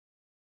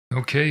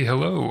Okay,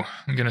 hello.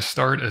 I'm going to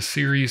start a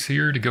series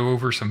here to go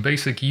over some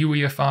basic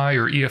UEFI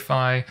or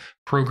EFI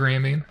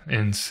programming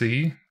in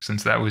C,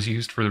 since that was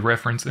used for the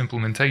reference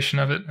implementation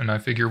of it, and I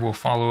figure we'll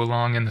follow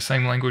along in the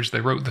same language they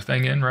wrote the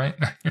thing in, right?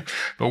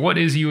 But what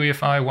is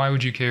UEFI? Why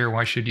would you care?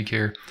 Why should you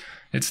care?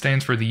 It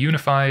stands for the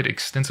Unified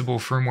Extensible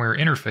Firmware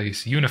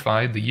Interface.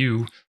 Unified, the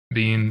U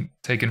being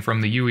taken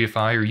from the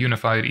UEFI or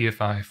Unified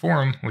EFI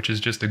Forum, which is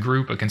just a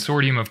group, a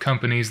consortium of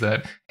companies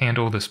that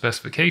handle the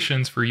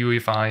specifications for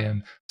UEFI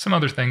and some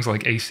other things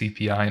like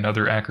ACPI and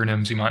other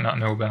acronyms you might not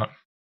know about.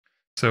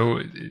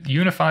 So,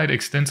 Unified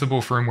Extensible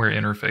Firmware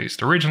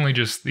Interface, originally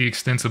just the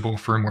Extensible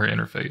Firmware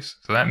Interface.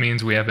 So that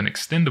means we have an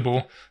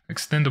extendable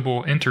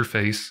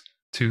interface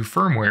to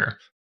firmware.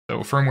 So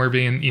firmware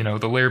being,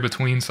 the layer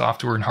between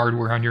software and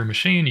hardware on your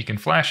machine. You can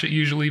flash it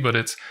usually, but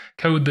it's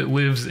code that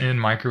lives in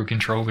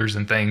microcontrollers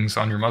and things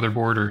on your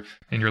motherboard or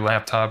in your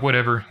laptop,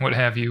 whatever, what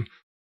have you.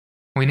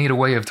 We need a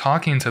way of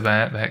talking to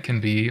that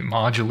can be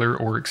modular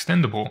or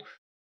extendable.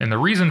 And the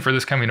reason for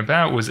this coming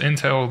about was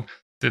Intel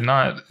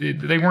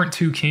they weren't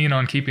too keen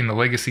on keeping the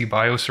legacy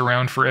BIOS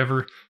around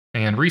forever.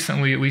 And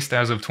recently, at least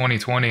as of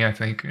 2020, I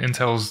think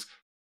Intel's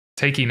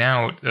taking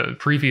out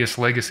previous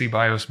legacy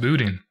BIOS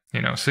booting.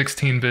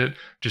 16-bit,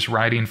 just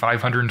writing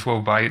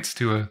 512 bytes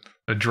to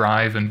a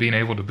drive and being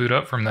able to boot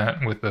up from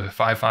that with the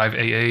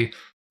 55AA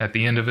at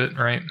the end of it,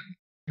 right?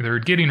 They're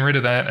getting rid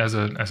of that as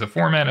a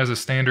format, as a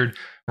standard.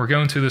 We're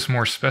going to this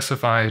more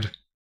specified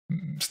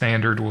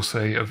standard, we'll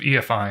say, of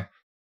EFI.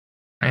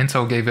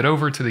 Intel gave it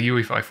over to the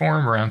UEFI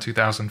forum around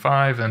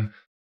 2005, and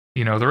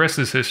the rest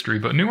is history.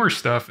 But newer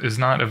stuff is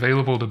not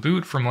available to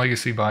boot from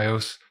legacy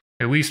BIOS,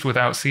 at least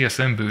without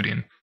CSM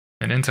booting.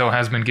 And Intel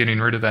has been getting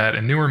rid of that,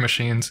 and newer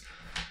machines,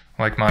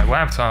 like my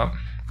laptop,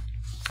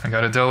 I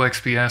got a Dell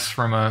XPS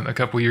from a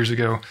couple years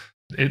ago.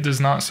 It does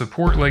not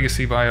support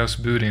legacy BIOS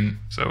booting,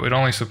 so it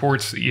only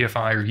supports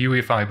EFI or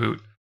UEFI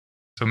boot.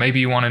 So maybe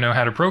you want to know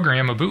how to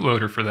program a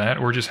bootloader for that,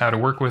 or just how to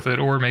work with it,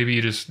 or maybe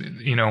you just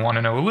want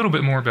to know a little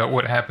bit more about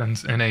what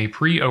happens in a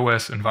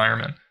pre-OS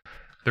environment.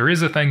 There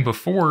is a thing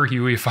before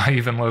UEFI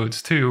even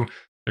loads too.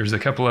 There's a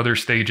couple other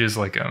stages,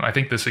 like I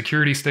think the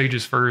security stage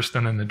is first,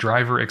 and then the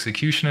driver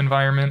execution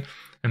environment,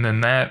 and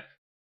then that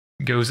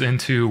goes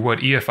into what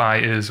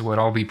EFI is, what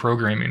I'll be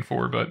programming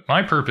for. But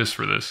my purpose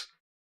for this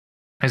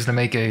is to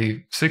make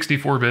a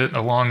 64-bit,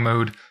 a long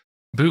mode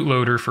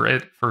bootloader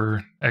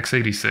for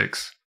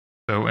x86.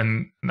 So,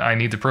 and I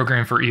need to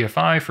program for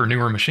EFI for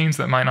newer machines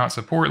that might not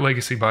support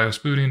legacy BIOS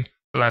booting.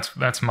 So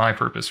that's my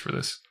purpose for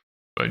this.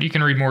 But you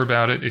can read more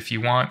about it if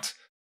you want.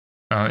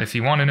 If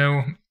you want to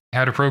know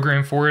how to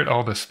program for it,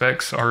 all the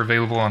specs are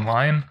available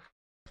online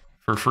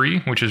for free,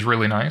 which is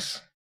really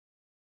nice.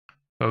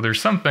 So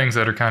there's some things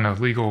that are kind of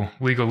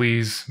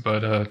legalese,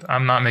 but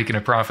I'm not making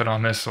a profit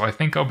on this, so I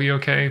think I'll be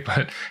okay.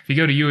 But if you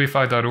go to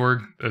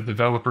uefi.org, the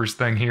developers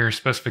thing here,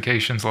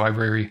 specifications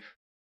library,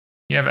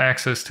 you have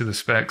access to the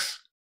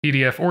specs,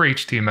 PDF or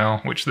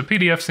HTML, which the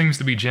PDF seems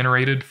to be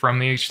generated from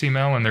the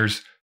HTML, and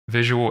there's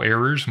visual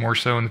errors more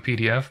so in the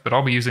PDF, but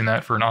I'll be using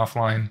that for an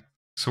offline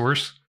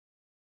source.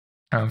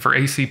 For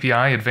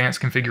ACPI, Advanced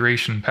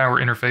Configuration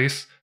Power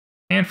Interface,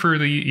 and for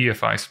the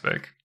EFI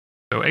spec.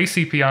 So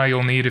ACPI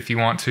you'll need if you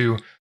want to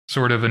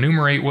sort of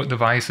enumerate what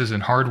devices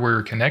and hardware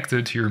are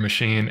connected to your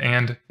machine,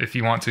 and if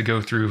you want to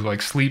go through like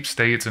sleep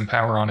states and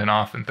power on and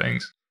off and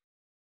things.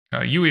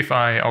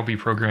 UEFI I'll be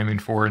programming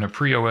for in a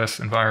pre-OS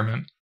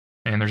environment.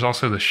 And there's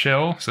also the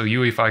shell, so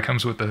UEFI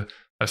comes with a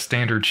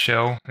standard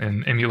shell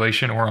in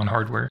emulation or on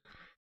hardware.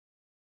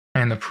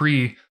 And the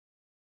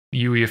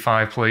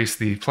pre-UEFI place,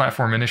 the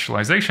platform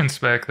initialization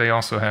spec, they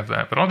also have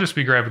that. But I'll just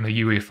be grabbing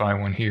the UEFI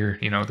one here,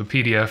 the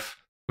PDF.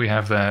 We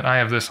have that. I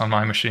have this on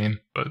my machine,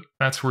 but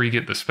that's where you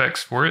get the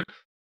specs for it,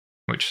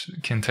 which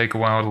can take a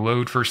while to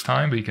load first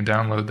time, but you can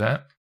download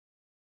that.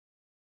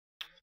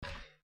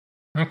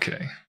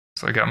 Okay,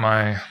 so I got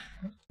my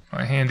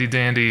handy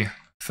dandy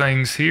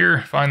things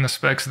here. Find the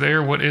specs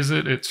there. What is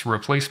it? It's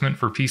replacement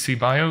for PC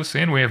BIOS,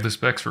 and we have the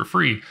specs for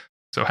free.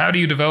 So how do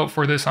you develop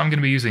for this? I'm going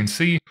to be using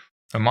C,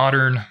 a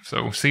modern,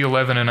 so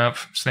C11 and up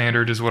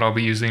standard is what I'll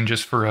be using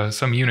just for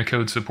some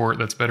Unicode support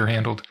that's better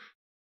handled.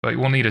 But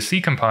we'll need a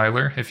C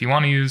compiler. If you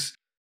want to use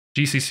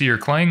GCC or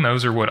Clang,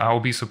 those are what I'll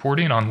be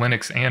supporting on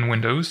Linux and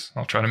Windows.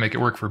 I'll try to make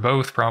it work for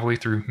both, probably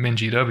through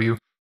MinGW.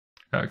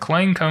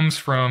 Clang comes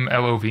from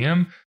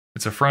LOVM.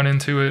 It's a front end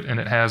to it, and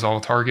it has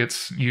all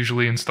targets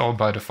usually installed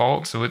by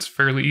default, so it's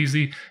fairly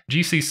easy.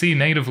 GCC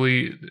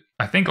natively,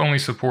 I think, only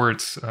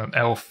supports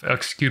ELF,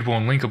 executable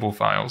and linkable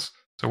files.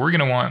 So we're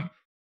going to want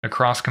a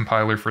cross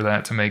compiler for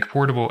that to make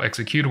portable,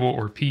 executable,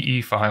 or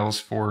PE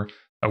files for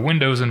a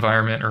Windows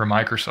environment or a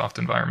Microsoft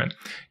environment.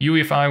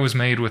 UEFI was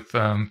made with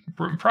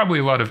probably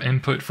a lot of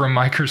input from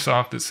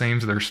Microsoft. It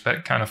seems their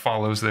spec kind of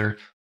follows their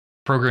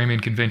programming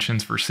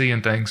conventions for C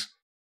and things.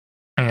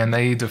 And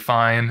they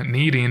define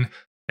needing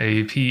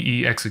a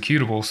PE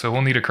executable, so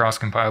we'll need a cross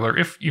compiler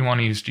if you want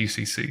to use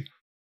GCC.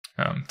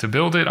 To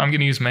build it, I'm going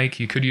to use make.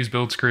 You could use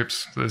build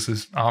scripts. So this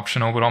is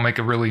optional, but I'll make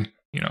a really,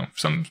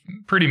 some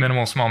pretty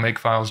minimal small make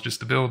files just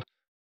to build.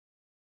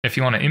 If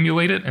you want to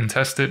emulate it and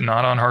test it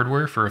not on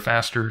hardware for a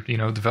faster,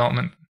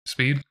 development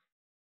speed,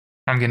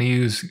 I'm going to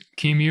use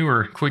QEMU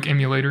or Quick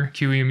Emulator,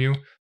 QEMU.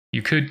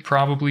 You could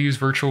probably use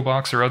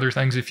VirtualBox or other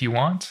things if you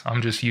want.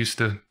 I'm just used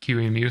to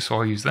QEMU, so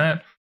I'll use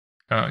that.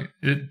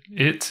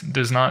 It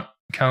does not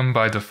come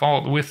by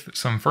default with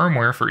some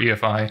firmware for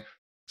EFI.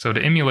 So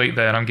to emulate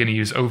that, I'm going to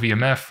use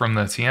OVMF from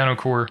the Tiano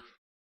Core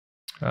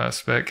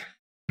spec.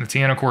 The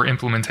Tiano Core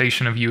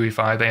implementation of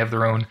UEFI, they have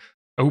their own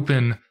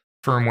open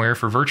firmware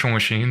for virtual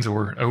machines,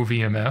 or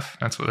OVMF.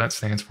 That's what that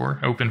stands for,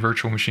 Open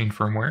Virtual Machine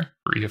Firmware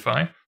for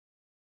EFI.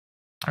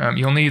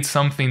 You'll need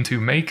something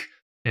to make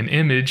an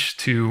image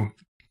to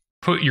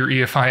put your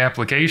EFI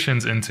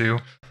applications into.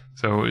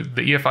 So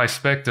the EFI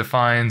spec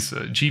defines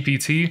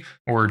GPT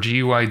or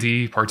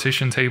GUID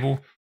partition table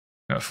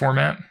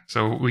format.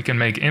 So we can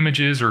make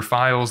images or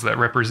files that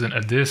represent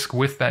a disk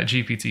with that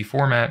GPT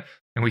format,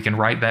 and we can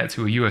write that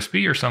to a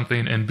USB or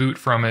something and boot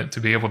from it to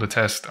be able to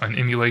test on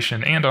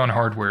emulation and on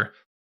hardware.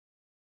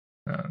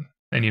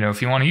 And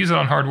if you want to use it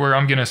on hardware,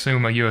 I'm going to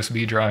assume a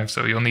USB drive,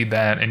 so you'll need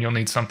that, and you'll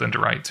need something to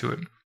write to it.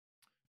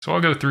 So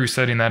I'll go through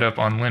setting that up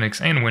on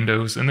Linux and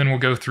Windows, and then we'll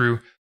go through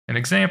an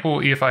example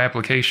EFI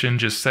application,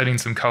 just setting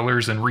some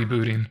colors and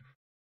rebooting,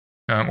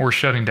 or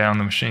shutting down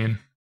the machine,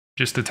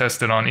 just to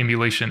test it on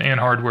emulation and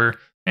hardware,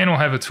 and we'll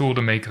have a tool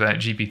to make that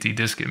GPT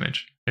disk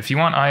image. If you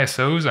want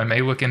ISOs, I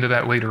may look into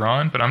that later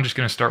on, but I'm just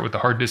going to start with the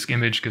hard disk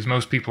image because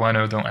most people I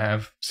know don't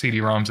have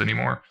CD-ROMs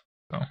anymore.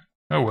 So,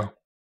 oh well.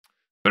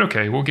 But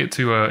okay, we'll get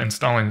to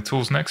installing the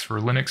tools next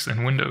for Linux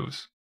and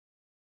Windows.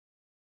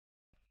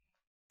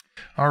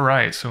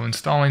 Alright, so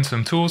installing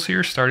some tools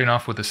here, starting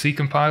off with a C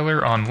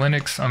compiler on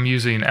Linux. I'm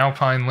using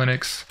Alpine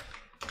Linux,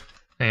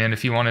 and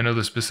if you want to know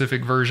the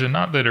specific version,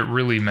 not that it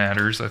really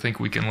matters, I think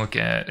we can look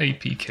at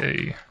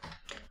APK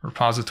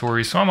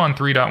repository. So I'm on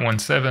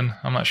 3.17.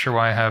 I'm not sure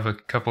why I have a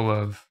couple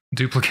of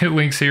duplicate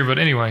links here, but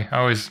anyway, I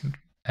always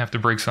have to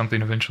break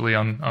something eventually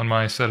on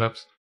my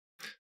setups.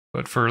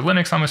 But for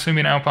Linux, I'm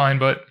assuming Alpine,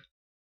 but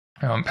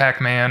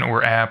Pacman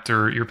or apt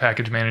or your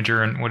package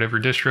manager and whatever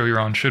distro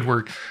you're on should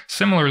work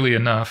similarly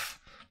enough.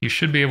 You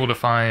should be able to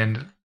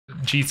find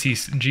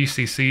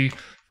GCC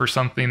for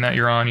something that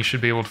you're on. You should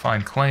be able to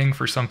find Clang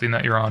for something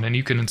that you're on, and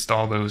you can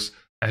install those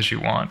as you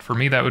want. For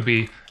me, that would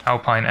be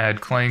Alpine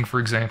add Clang, for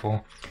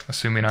example,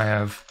 assuming I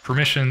have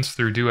permissions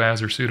through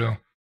doas or sudo,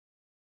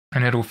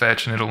 and it'll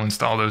fetch and it'll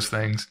install those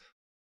things.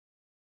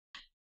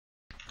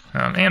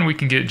 And we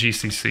can get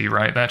GCC,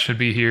 right? That should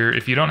be here.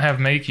 If you don't have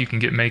make, you can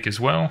get make as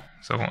well.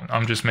 So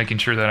I'm just making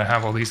sure that I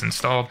have all these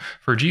installed.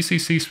 For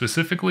GCC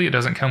specifically, it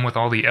doesn't come with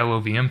all the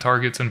LOVM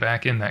targets and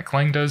backend that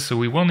Clang does, so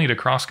we will need a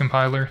cross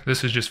compiler.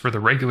 This is just for the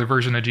regular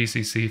version of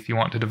GCC if you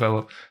want to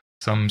develop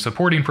some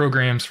supporting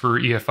programs for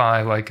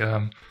EFI, like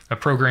a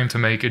program to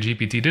make a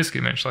GPT disk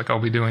image, like I'll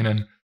be doing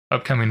in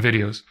upcoming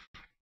videos.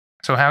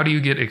 So how do you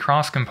get a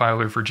cross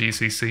compiler for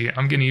GCC?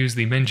 I'm going to use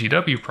the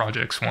MinGW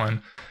projects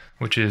one,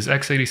 which is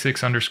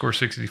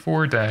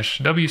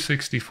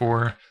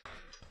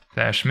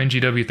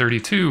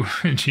x86_64-w64-mingw32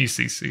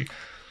 GCC.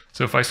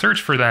 So if I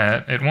search for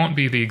that, it won't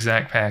be the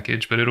exact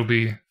package, but it'll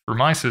be, for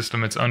my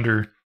system, it's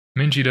under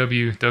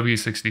MinGW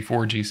w64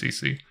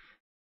 GCC.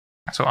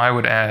 So I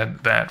would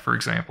add that, for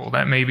example.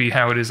 That may be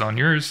how it is on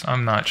yours,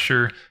 I'm not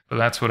sure, but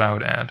that's what I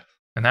would add.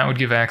 And that would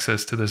give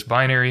access to this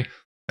binary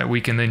that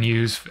we can then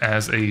use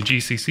as a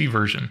GCC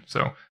version.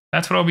 So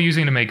that's what I'll be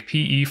using to make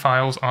PE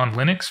files on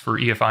Linux for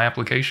EFI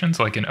applications,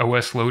 like an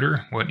OS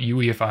loader, what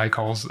UEFI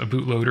calls a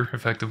bootloader,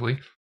 effectively.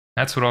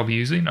 That's what I'll be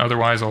using.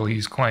 Otherwise, I'll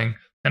use Clang,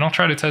 and I'll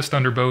try to test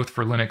under both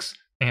for Linux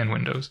and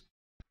Windows.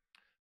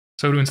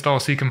 So to install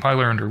a C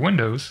compiler under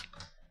Windows,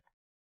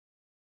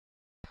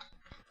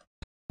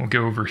 we'll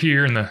go over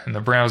here in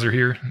the browser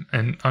here,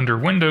 and under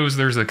Windows,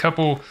 there's a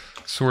couple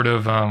sort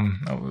of,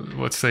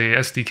 let's say,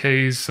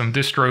 SDKs, some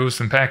distros,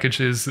 some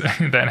packages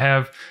that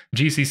have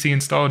GCC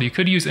installed. You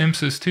could use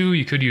IMSys2,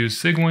 you could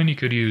use Cygwin, you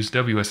could use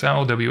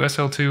WSL,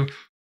 WSL2.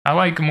 I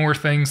like more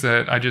things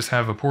that I just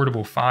have a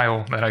portable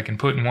file that I can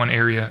put in one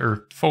area,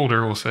 or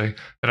folder, we'll say,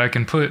 that I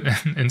can put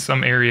in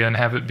some area and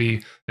have it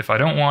be, if I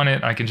don't want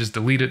it, I can just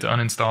delete it to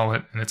uninstall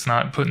it, and it's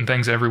not putting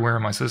things everywhere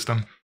in my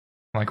system,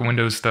 like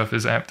Windows stuff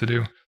is apt to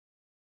do.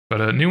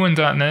 But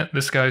Newen.net,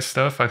 this guy's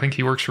stuff, I think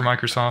he works for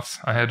Microsoft.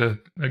 I had a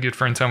good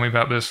friend tell me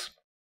about this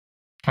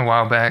a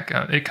while back.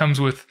 It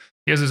comes with,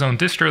 he has his own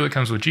distro that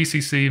comes with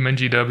GCC,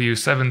 MinGW,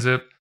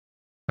 7-zip,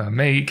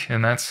 make,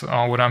 and that's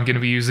all what I'm going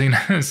to be using.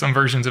 Some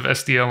versions of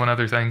SDL and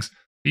other things.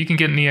 You can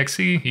get an exe,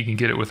 you can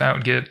get it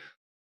without Git.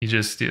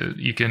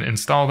 You can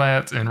install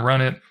that and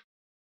run it,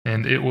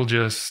 and it will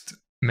just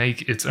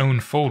make its own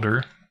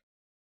folder.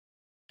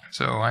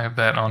 So I have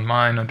that on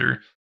mine under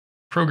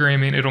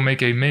programming. It'll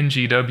make a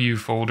MinGW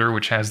folder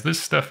which has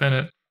this stuff in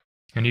it,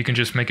 and you can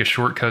just make a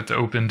shortcut to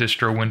open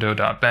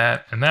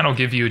distro-window.bat, and that'll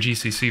give you a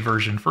GCC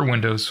version for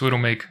Windows, so it'll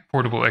make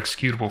portable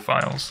executable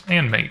files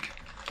and make.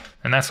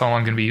 And that's all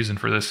I'm going to be using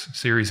for this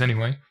series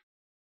anyway.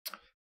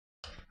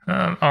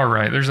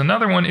 Alright, there's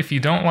another one. If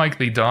you don't like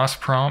the DOS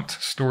prompt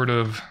sort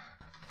of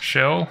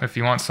shell, if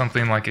you want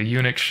something like a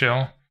Unix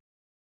shell,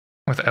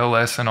 with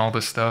ls and all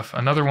this stuff.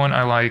 Another one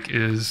I like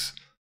is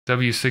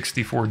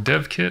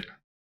W64Dev Kit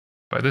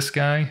by this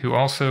guy, who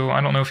also, I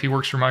don't know if he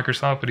works for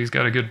Microsoft, but he's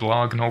got a good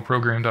blog,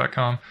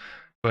 nullprogram.com.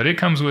 But it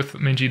comes with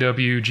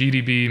MinGW,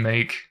 GDB,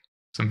 make,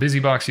 some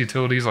BusyBox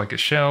utilities like a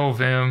shell,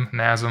 Vim,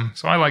 NASM.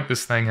 So I like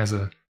this thing as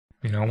a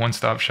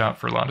one-stop shop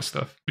for a lot of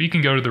stuff. But you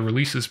can go to the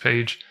releases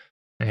page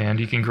and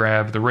you can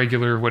grab the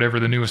regular, whatever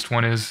the newest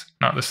one is,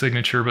 not the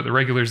signature, but the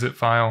regular zip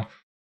file,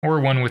 or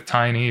one with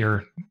Tiny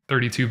or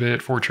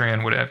 32-bit,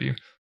 Fortran, what have you.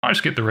 I'll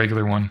just get the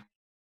regular one.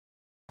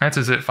 That's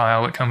a zip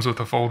file. It comes with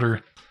a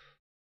folder.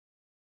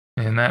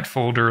 And that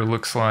folder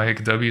looks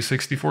like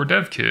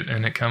W64DevKit,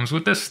 and it comes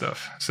with this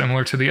stuff,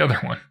 similar to the other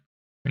one.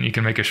 And you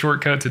can make a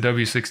shortcut to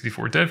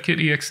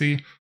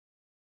W64DevKit.exe.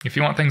 If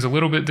you want things a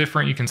little bit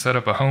different, you can set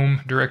up a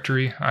home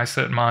directory. I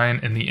set mine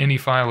in the ini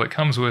file it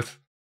comes with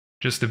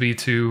just to be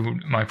to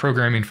my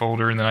programming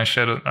folder, and then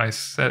I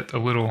set a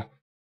little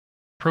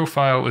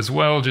profile as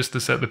well just to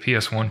set the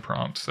PS1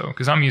 prompt. So,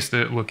 because I'm used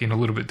to it looking a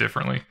little bit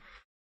differently.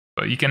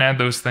 But you can add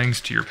those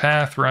things to your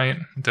path, right?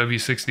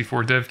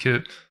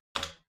 W64DevKit.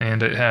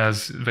 And it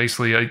has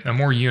basically a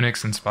more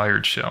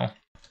Unix-inspired shell.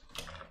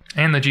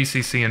 And the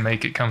GCC and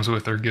make it comes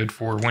with are good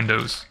for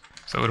Windows.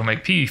 So it'll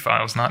make PE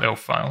files, not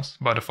ELF files,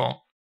 by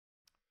default.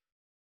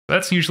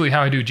 That's usually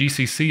how I do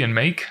GCC and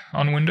make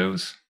on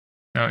Windows.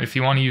 Now, if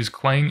you want to use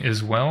Clang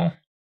as well,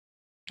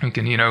 you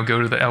can,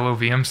 go to the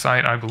LOVM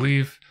site, I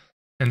believe,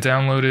 and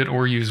download it,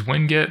 or use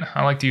winget.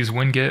 I like to use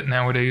winget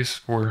nowadays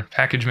for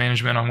package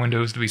management on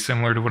Windows to be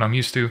similar to what I'm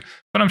used to,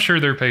 but I'm sure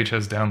their page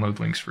has download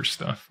links for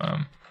stuff.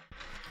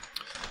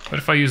 But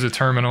if I use a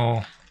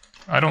terminal,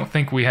 I don't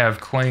think we have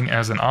Clang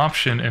as an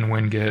option in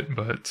winget,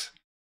 but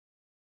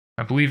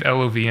I believe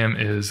LOVM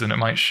is, and it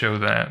might show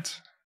that.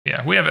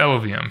 Yeah, we have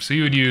LOVM, so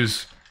you would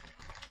use,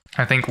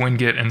 I think,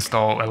 winget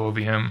install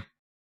LOVM.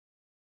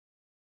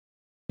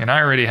 And I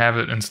already have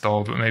it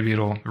installed, but maybe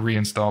it'll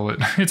reinstall it.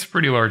 It's a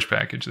pretty large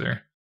package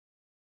there.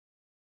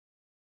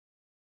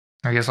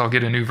 I guess I'll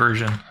get a new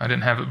version. I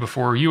didn't have it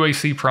before.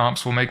 UAC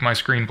prompts will make my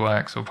screen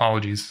black, so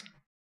apologies.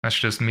 That's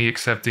just me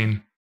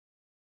accepting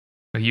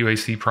the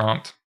UAC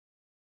prompt.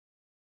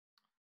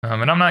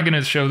 And I'm not going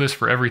to show this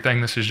for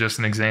everything. This is just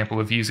an example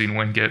of using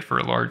winget for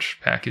a large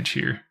package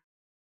here.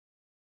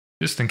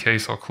 Just in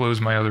case, I'll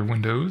close my other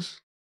windows.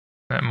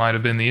 That might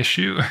have been the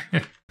issue.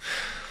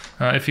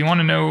 If you want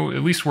to know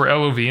at least where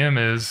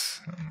LOVM is,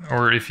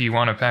 or if you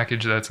want a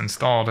package that's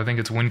installed, I think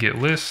it's winget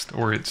list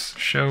or it's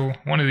show.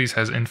 One of these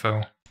has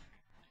info.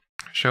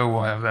 Show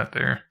will have that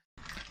there.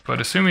 But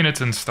assuming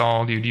it's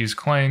installed, you'd use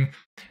Clang.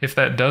 If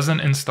that doesn't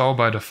install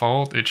by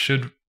default, it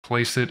should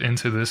place it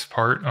into this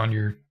part on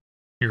your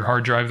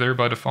hard drive there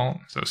by default.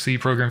 So C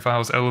program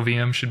files,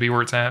 LOVM should be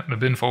where it's at. The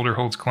bin folder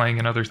holds Clang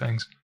and other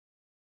things.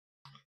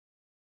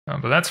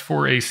 But that's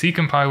for a C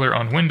compiler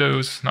on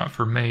Windows, not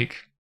for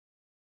make.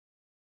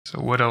 So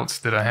what else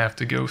did I have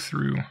to go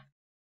through?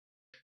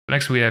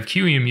 Next we have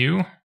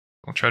QEMU.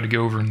 I'll try to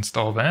go over and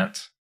install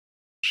that.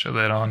 Show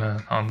that on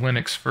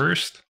Linux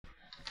first.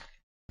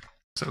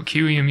 So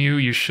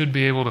QEMU, you should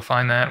be able to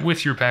find that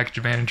with your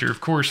package manager. Of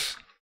course,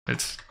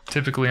 it's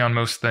typically on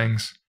most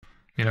things.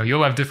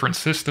 You'll have different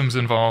systems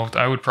involved.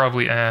 I would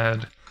probably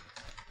add,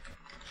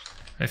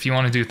 if you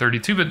want to do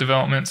 32-bit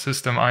development,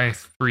 system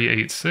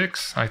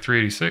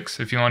i386.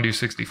 If you want to do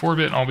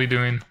 64-bit,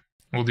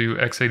 we'll do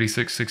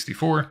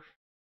x86-64.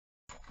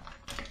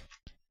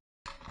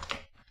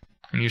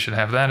 And you should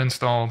have that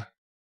installed.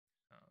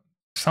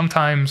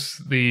 Sometimes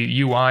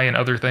the UI and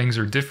other things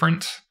are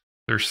different.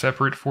 They're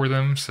separate for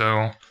them.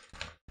 So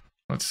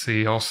let's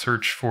see, I'll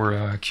search for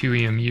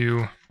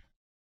QEMU.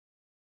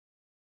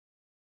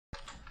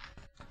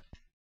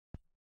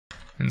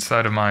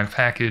 Inside of my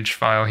package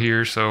file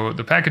here. So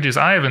the packages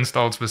I have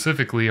installed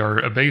specifically are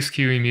a base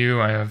QEMU.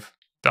 I have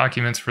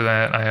documents for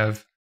that. I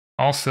have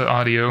ALSA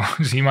audio.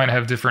 So you might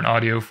have different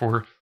audio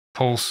for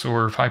Pulse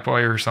or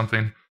Pipewire or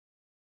something.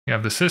 You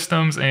have the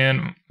systems,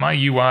 and my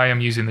UI,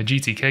 I'm using the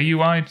GTK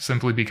UI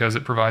simply because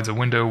it provides a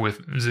window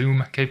with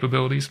zoom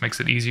capabilities,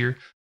 makes it easier.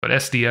 But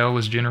SDL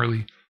is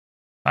generally,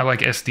 I like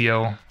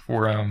SDL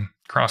for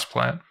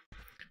cross-plat.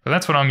 But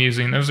that's what I'm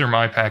using. Those are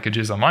my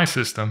packages on my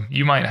system.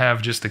 You might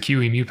have just a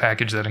QEMU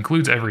package that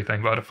includes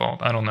everything by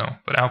default. I don't know,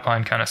 but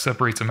Alpine kind of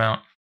separates them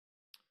out.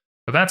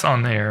 But that's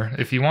on there.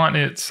 If you want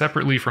it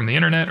separately from the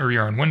internet or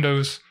you're on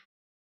Windows,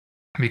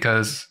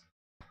 because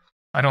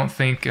I don't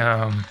think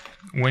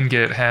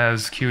winget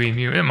has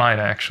QEMU. It might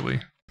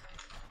actually.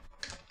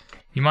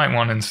 You might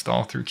want to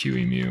install through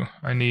QEMU.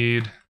 I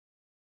need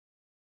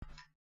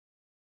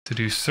to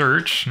do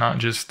search, not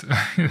just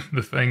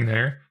the thing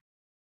there.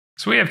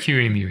 So we have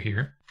QEMU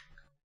here.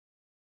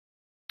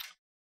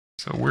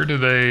 So where do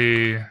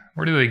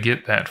they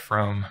get that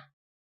from?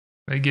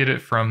 They get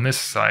it from this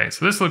site.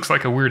 So this looks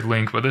like a weird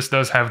link, but this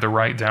does have the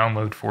right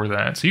download for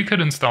that. So you could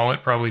install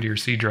it probably to your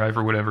C drive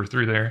or whatever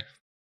through there.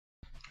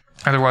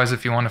 Otherwise,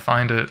 if you want to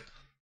find it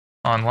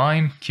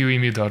online,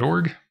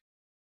 qemu.org.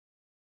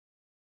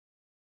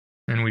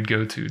 And we'd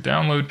go to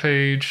download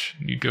page,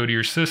 you'd go to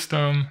your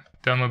system,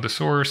 download the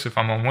source. If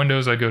I'm on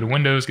Windows, I'd go to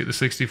Windows, get the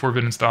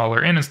 64-bit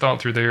installer, and install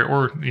it through there,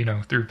 or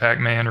through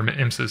Pacman or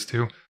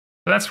MSys2.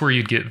 That's where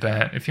you'd get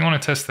that. If you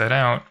want to test that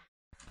out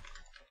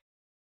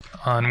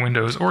on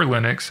Windows or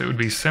Linux, it would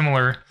be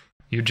similar.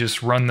 You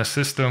just run the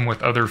system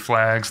with other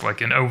flags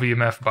like an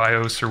OVMF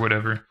BIOS or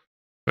whatever.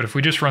 But if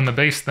we just run the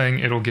base thing,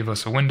 it'll give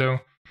us a window.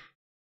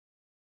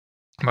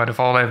 By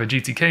default, I have a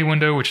GTK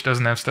window, which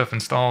doesn't have stuff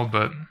installed,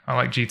 but I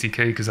like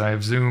GTK because I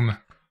have zoom.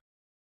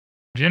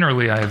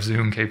 Generally, I have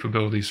zoom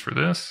capabilities for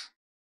this.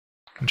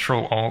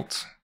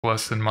 Control-Alt,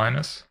 plus and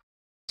minus,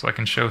 so I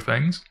can show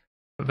things.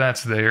 But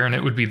that's there, and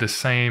it would be the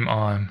same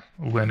on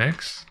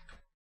Linux.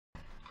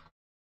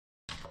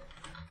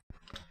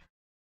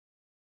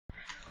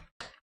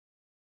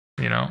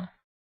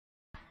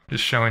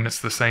 Just showing it's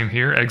the same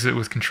here. Exit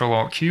with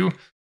Control-Alt-Q.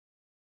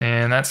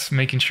 And that's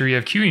making sure you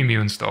have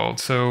QEMU installed.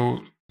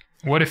 So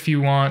what if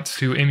you want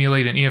to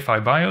emulate an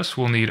EFI BIOS?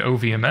 We'll need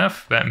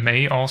OVMF. That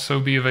may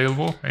also be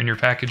available in your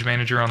package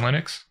manager on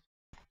Linux.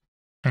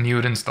 And you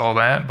would install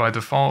that. By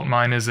default,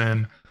 mine is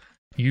in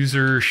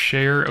user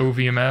share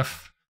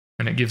OVMF,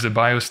 and it gives a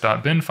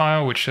bios.bin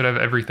file, which should have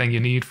everything you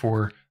need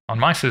for, on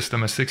my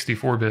system, a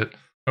 64-bit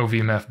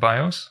OVMF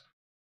BIOS.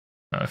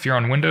 If you're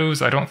on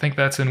Windows, I don't think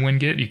that's in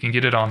WinGit. You can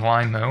get it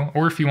online, though.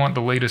 Or if you want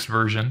the latest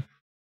version.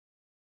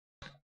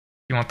 If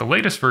you want the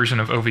latest version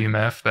of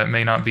OVMF that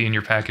may not be in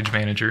your package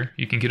manager,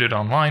 you can get it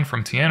online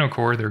from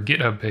TianoCore, their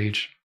GitHub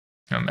page.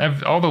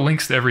 All the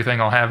links to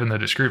everything I'll have in the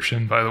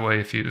description, by the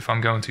way, if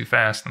I'm going too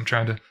fast. I'm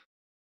trying to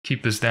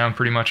keep this down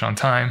pretty much on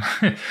time.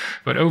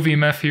 But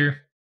OVMF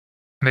here,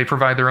 they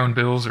provide their own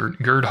builds, or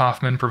Gerd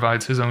Hoffman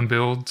provides his own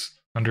builds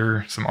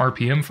under some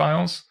RPM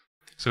files.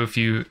 So if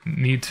you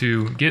need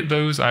to get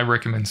those, I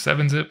recommend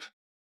 7-zip.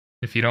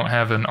 If you don't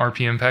have an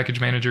RPM package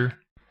manager,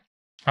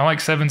 I like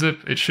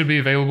 7-zip. It should be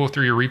available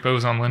through your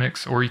repos on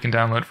Linux, or you can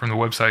download it from the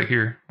website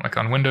here, like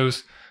on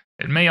Windows.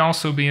 It may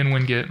also be in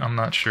WinGit, I'm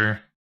not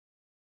sure.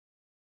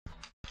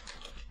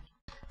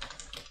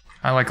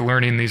 I like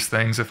learning these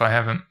things if I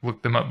haven't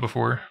looked them up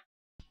before.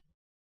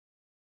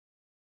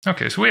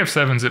 Okay, so we have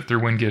 7-zip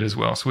through WinGit as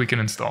well, so we can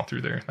install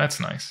through there. That's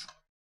nice.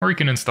 Or you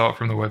can install it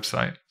from the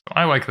website. So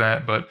I like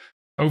that, but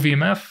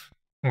OVMF,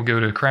 we'll go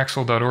to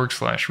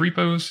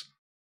craxel.org/repos.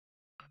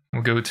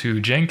 We'll go to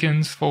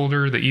Jenkins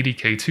folder, the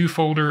EDK2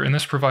 folder, and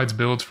this provides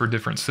builds for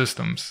different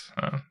systems,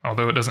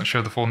 although it doesn't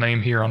show the full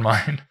name here on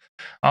mine.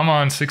 I'm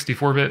on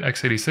 64-bit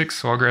x86,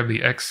 so I'll grab the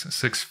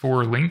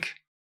x64 link.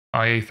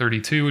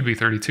 IA32 would be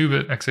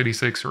 32-bit,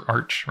 x86 or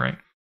Arch, right?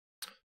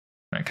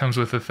 That comes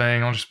with a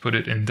thing. I'll just put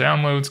it in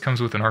downloads,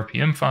 comes with an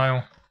RPM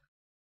file.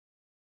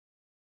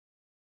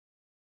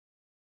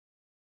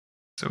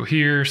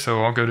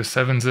 So I'll go to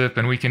 7-zip,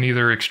 and we can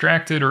either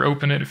extract it or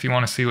open it if you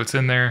want to see what's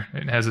in there.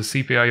 It has a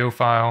CPIO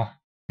file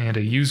and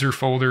a user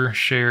folder,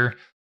 share.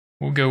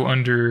 We'll go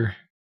under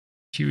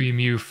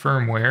QEMU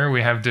firmware.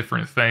 We have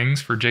different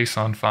things for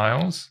JSON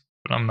files,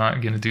 but I'm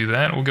not going to do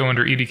that. We'll go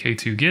under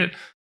EDK2 Git,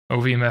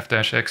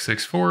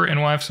 OVMF-x64, and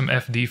we'll have some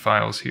FD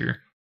files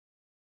here.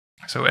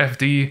 So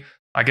FD,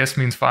 I guess,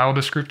 means file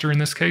descriptor in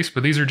this case,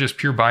 but these are just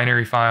pure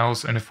binary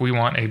files, and if we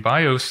want a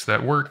BIOS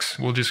that works,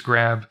 we'll just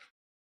grab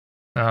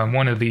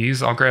one of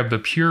these. I'll grab the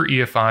pure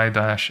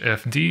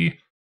EFI-FD,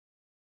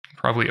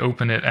 probably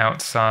open it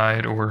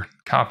outside or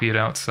copy it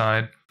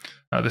outside.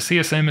 The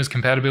CSM is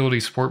compatibility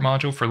support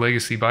module for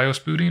legacy BIOS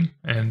booting,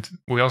 and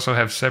we also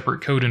have separate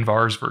code and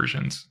vars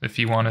versions if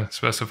you want to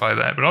specify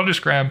that. But I'll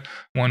just grab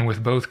one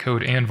with both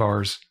code and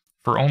vars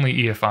for only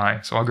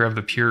EFI, so I'll grab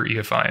the pure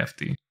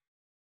EFI-FD.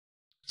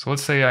 So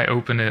let's say I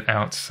open it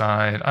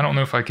outside. I don't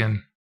know if I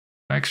can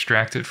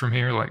extract it from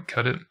here, like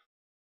cut it.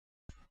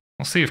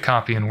 We'll see if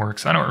copying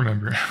works. I don't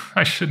remember.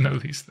 I should know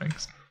these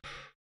things.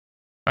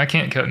 I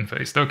can't cut and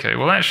paste. Okay,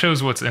 well that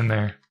shows what's in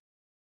there.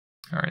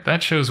 All right,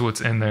 that shows what's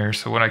in there.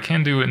 So what I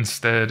can do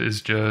instead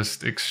is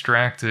just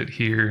extract it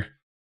here.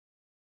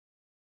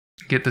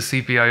 Get the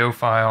CPIO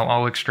file.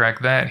 I'll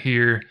extract that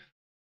here.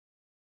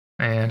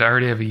 And I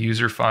already have a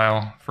user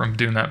file from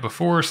doing that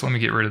before, so let me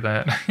get rid of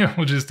that.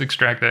 We'll just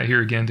extract that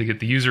here again to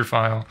get the user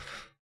file.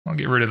 I'll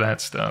get rid of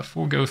that stuff.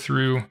 We'll go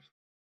through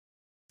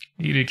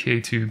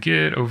EDK2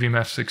 Git,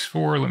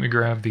 OVMF64. Let me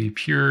grab the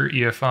pure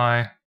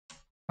EFI.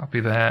 Copy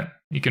that.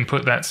 You can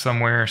put that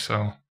somewhere,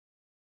 so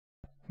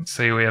let's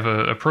say we have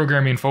a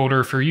programming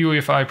folder for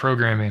UEFI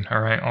programming.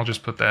 All right, I'll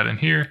just put that in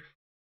here.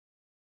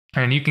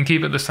 And you can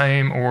keep it the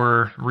same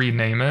or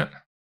rename it.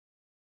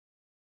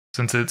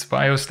 Since it's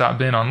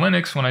bios.bin on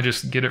Linux, when I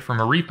just get it from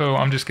a repo,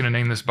 I'm just going to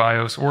name this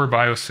BIOS or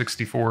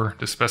BIOS64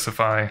 to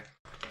specify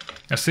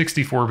a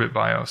 64-bit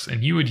BIOS.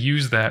 And you would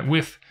use that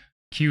with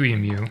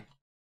QEMU.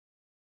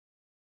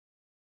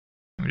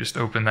 Let me just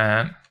open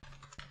that.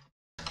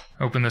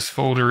 Open this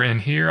folder in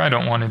here. I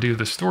don't want to do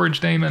the storage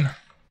daemon.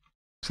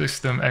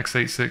 System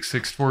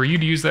x8664.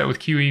 You'd use that with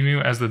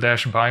QEMU as the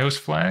 -BIOS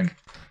flag.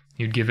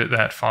 You'd give it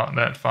that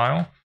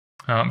file.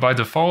 By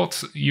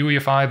default,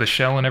 UEFI, the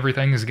shell and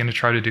everything, is going to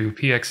try to do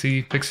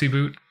pixie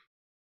boot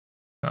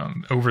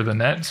over the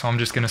net. So I'm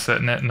just going to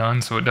set net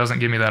none so it doesn't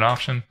give me that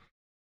option.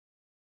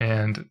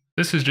 And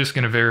this is just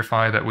going to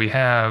verify that we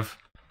have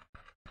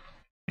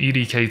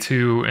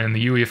EDK2 and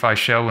the UEFI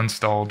shell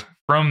installed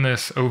from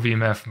this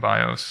ovmef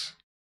BIOS.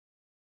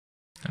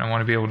 And I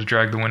want to be able to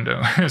drag the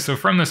window. So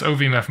from this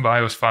ovmef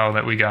BIOS file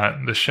that we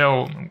got, the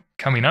shell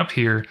coming up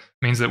here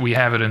means that we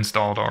have it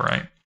installed all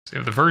right. So you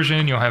have the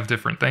version, you'll have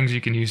different things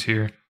you can use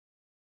here.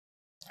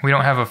 We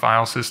don't have a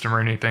file system or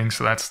anything,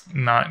 so that's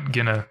not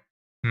gonna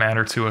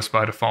matter to us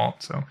by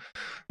default. So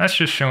that's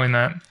just showing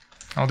that.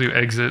 I'll do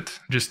exit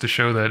just to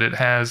show that it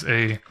has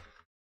a,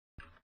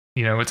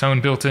 its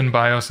own built-in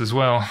BIOS as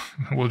well.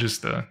 We'll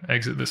just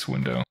exit this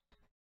window.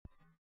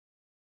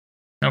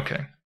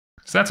 Okay,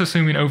 so that's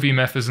assuming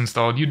ovmef is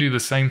installed. You do the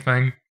same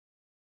thing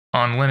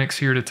on Linux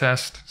here to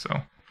test.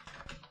 So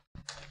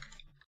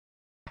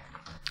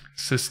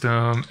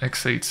system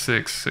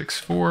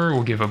x8664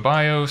 will give a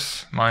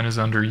BIOS. Mine is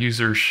under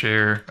user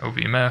share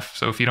ovmef.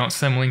 So if you don't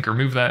symlink or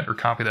move that or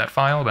copy that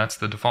file, that's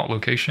the default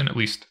location, at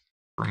least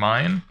for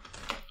mine.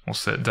 We'll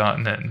set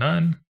 .NET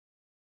none.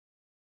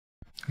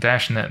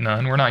 -net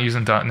none. We're not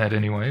using .NET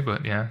anyway,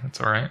 but yeah, that's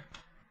all right.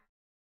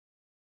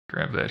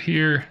 Grab that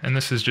here, and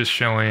this is just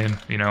showing,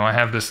 I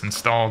have this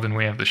installed and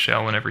we have the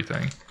shell and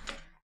everything.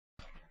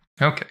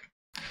 Okay,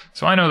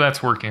 so I know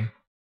that's working.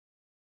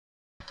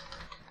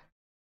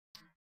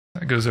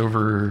 That goes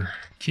over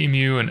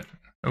QEMU and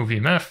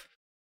ovmef.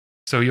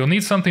 So you'll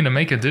need something to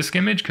make a disk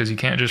image because you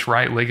can't just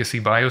write legacy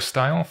BIOS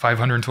style,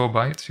 512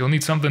 bytes. You'll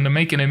need something to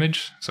make an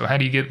image. So how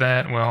do you get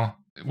that? Well,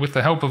 with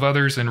the help of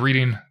others and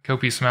reading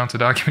copious amounts of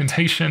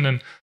documentation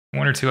and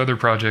one or two other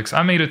projects,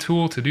 I made a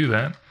tool to do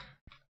that.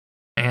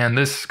 And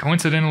this,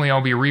 coincidentally,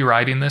 I'll be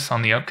rewriting this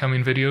on the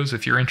upcoming videos.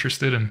 If you're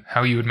interested in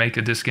how you would make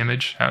a disk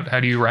image, how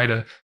do you write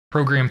a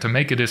program to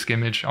make a disk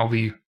image, I'll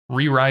be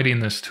rewriting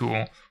this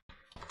tool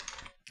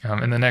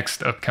in the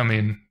next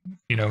upcoming,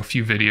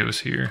 few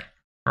videos here,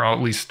 or I'll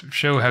at least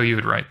show how you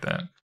would write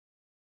that.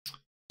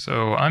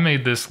 So I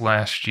made this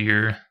last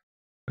year,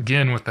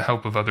 again with the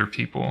help of other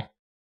people.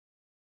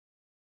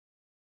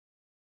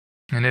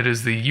 And it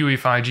is the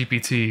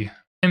uefi-GPT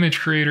image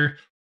creator.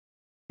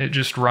 It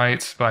just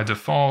writes by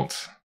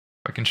default,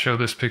 if I can show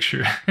this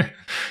picture,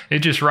 it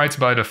just writes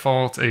by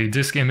default a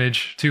disk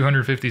image,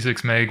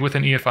 256 meg with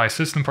an EFI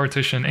system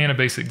partition and a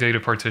basic data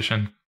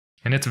partition.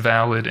 And it's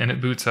valid, and it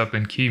boots up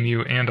in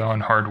QEMU and on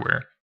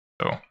hardware.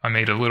 So I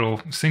made a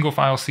little single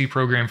file C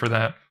program for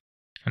that,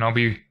 and I'll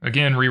be,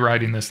 again,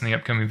 rewriting this in the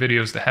upcoming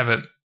videos to have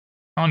it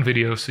on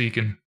video so you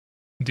can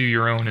do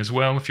your own as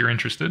well if you're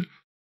interested.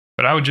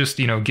 But I would just,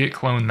 git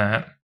clone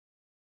that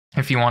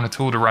if you want a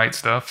tool to write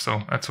stuff.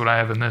 So that's what I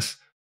have in this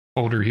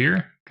folder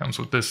here. Comes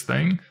with this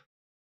thing.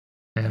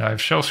 And I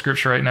have shell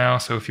scripts right now,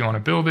 so if you want to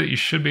build it, you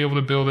should be able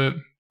to build it.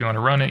 If you want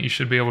to run it, you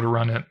should be able to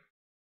run it.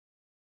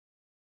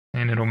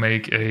 And it'll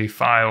make a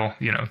file,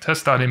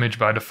 test.image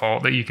by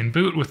default that you can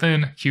boot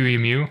within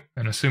QEMU.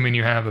 And assuming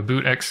you have a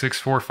boot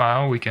x64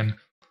 file, we can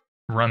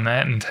run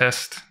that and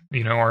test,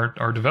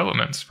 our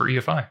developments for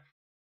EFI.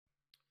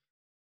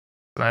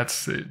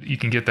 That's it. You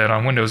can get that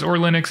on Windows or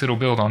Linux. It'll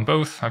build on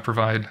both. I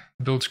provide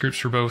build scripts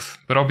for both,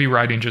 but I'll be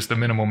writing just a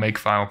minimal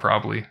makefile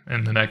probably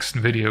in the next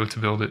video to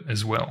build it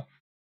as well.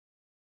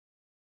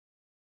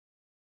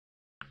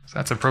 So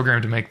that's a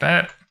program to make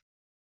that.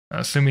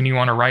 Assuming you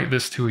want to write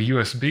this to a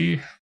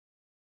USB,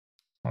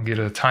 I got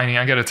a tiny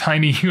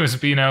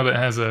USB now that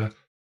has a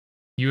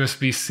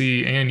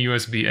USB-C and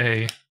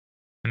USB-A,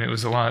 and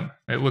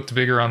it looked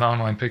bigger on the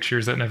online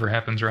pictures. That never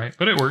happens, right?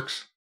 But it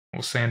works.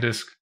 Little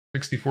SanDisk,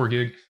 64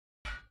 gig.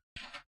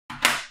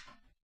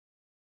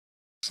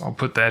 So I'll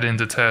put that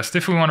into test.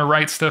 If we want to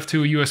write stuff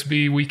to a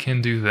USB, we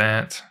can do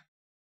that.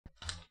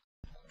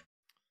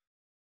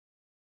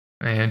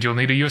 And you'll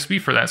need a USB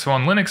for that. So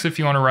on Linux, if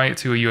you want to write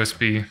to a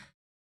USB,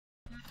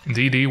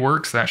 DD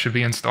works. That should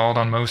be installed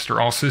on most or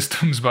all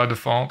systems by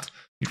default.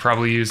 You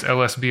probably use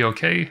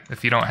LSBOK.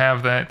 If you don't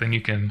have that,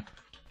 then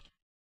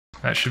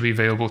that should be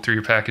available through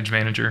your package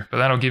manager. But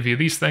that'll give you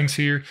these things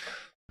here.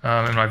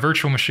 In my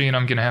virtual machine,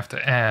 I'm going to have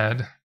to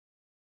add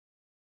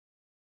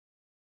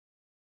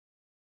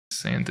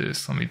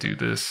SanDisk. Let me do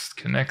this.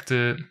 Connect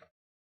it.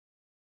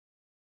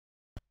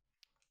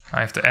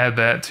 I have to add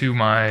that to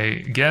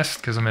my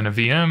guest because I'm in a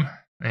VM,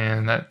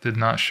 and that did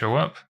not show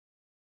up.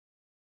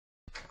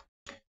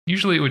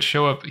 Usually it would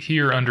show up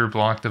here under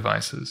block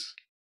devices.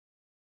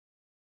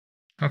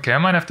 Okay, I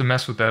might have to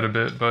mess with that a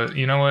bit, but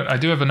you know what? I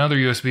do have another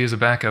USB as a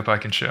backup I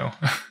can show.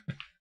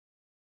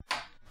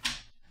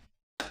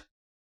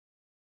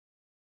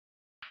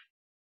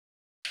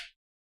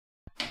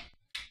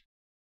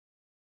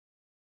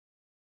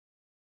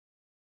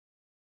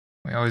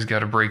 We always got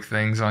to break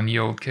things on ye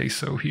old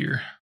Queso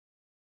here.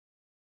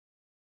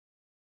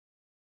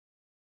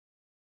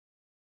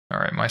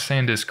 Alright, my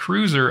SanDisk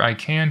Cruiser I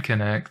can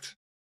connect.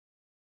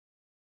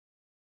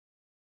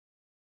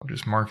 I'll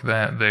just mark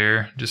that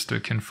there just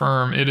to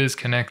confirm it is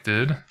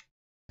connected.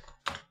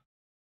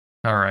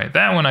 Alright,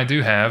 that one I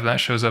do have. That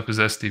shows up as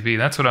SDV.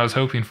 That's what I was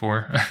hoping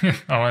for.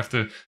 I'll have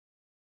to...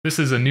 This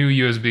is a new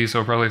USB, so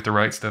I'll probably have to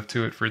write stuff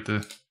to it for it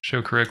to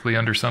show correctly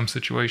under some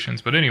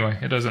situations. But anyway,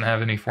 it doesn't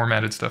have any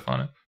formatted stuff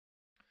on it.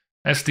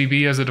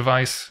 SDB as a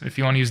device. If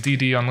you want to use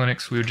DD on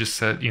Linux, we would just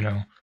set,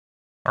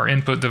 our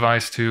input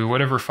device to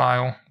whatever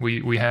file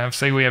we have.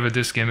 Say we have a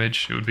disk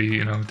image, it would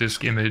be,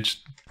 disk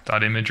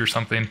image.image or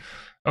something.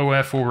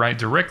 OF will write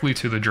directly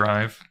to the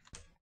drive.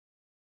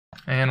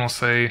 And we'll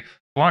say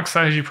block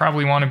size you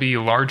probably want to be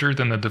larger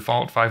than the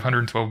default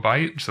 512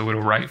 byte, so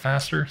it'll write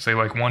faster, say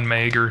like 1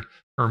 meg or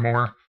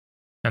more.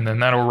 And then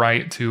that'll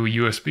write to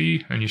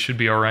USB, and you should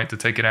be all right to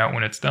take it out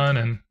when it's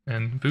done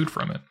and boot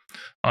from it.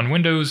 On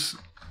Windows,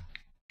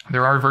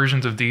 there are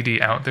versions of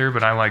DD out there,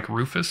 but I like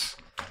Rufus.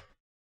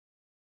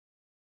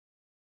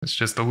 It's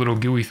just a little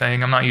GUI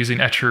thing. I'm not using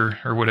Etcher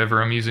or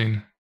whatever. I'm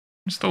using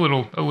just a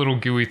little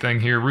GUI thing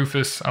here.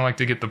 Rufus, I like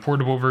to get the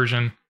portable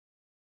version.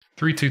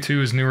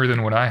 322 is newer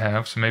than what I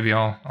have, so maybe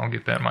I'll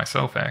get that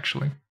myself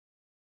actually.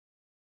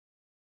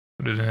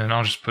 Put it in.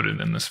 I'll just put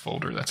it in this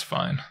folder. That's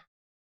fine.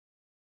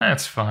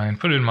 That's fine.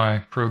 Put it in my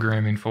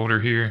programming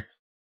folder here.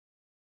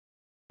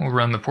 We'll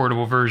run the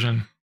portable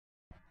version.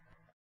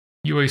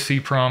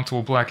 UAC prompt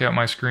will black out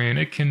my screen.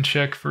 It can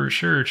check for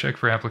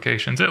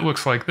applications. It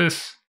looks like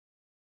this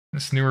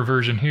newer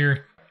version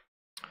here.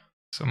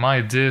 So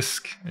my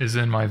disk is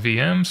in my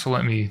VM, so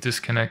let me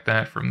disconnect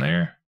that from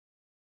there.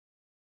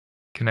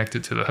 Connect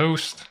it to the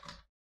host.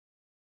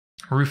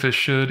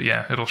 Rufus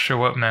it'll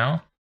show up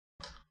now.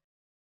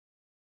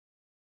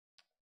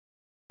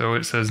 So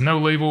it says no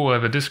label, we'll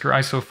have a disk or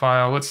ISO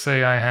file. Let's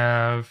say I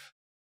have,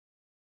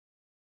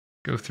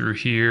 go through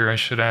here, I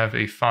should have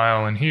a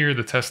file in here,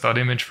 the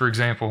test.image for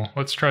example.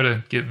 Let's try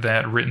to get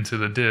that written to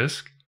the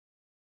disk.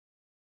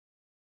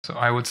 So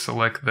I would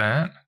select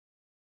that.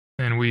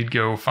 And we'd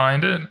go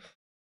find it.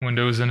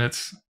 Windows in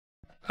its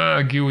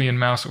GUI and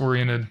mouse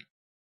oriented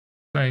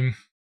thing.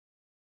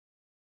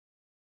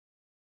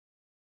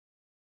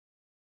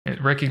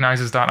 It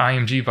recognizes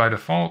 .img by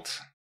default.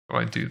 So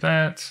I do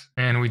that,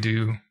 and we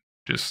do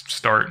just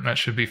start, and that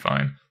should be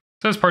fine.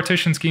 It says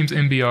partition schemes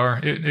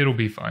MBR, it'll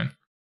be fine.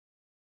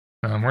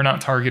 We're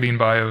not targeting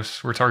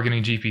BIOS, we're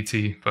targeting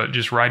GPT, but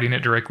just writing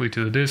it directly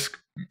to the disk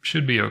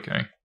should be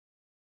okay.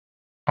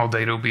 All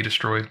data will be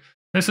destroyed.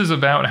 This is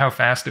about how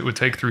fast it would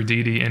take through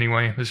DD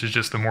anyway. This is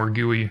just a more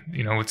GUI,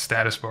 with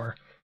status bar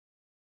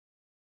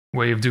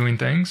way of doing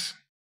things.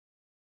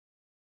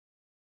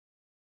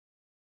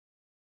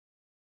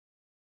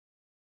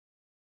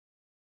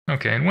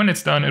 Okay, and when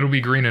it's done, it'll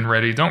be green and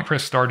ready. Don't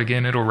press start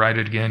again, it'll write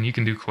it again. You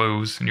can do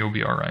close and you'll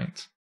be all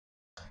right.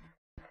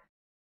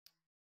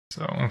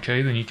 So,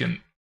 okay, then you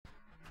can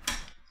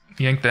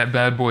yank that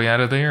bad boy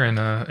out of there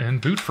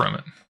and boot from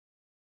it.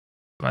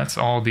 That's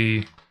all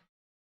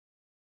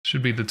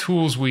should be the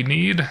tools we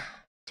need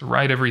to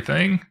write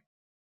everything.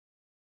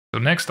 So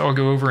next I'll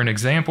go over an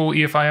example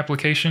EFI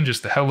application,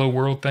 just a hello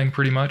world thing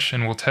pretty much,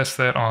 and we'll test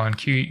that on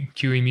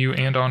QEMU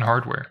and on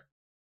hardware.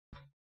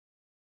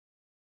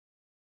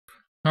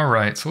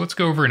 Alright, so let's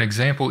go over an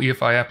example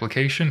EFI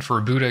application for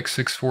a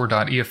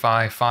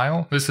bootx64.efi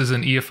file. This is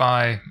an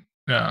EFI,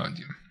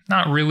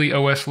 not really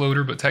OS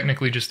loader, but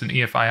technically just an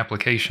EFI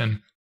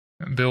application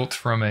built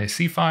from a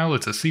C file.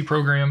 It's a C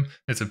program.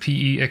 It's a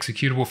PE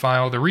executable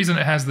file. The reason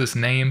it has this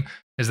name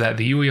is that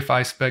the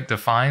UEFI spec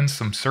defines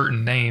some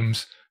certain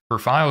names for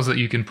files that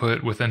you can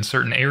put within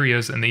certain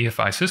areas in the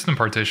EFI system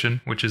partition,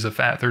 which is a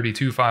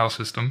FAT32 file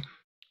system.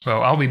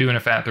 Well, I'll be doing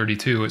a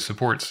FAT32. It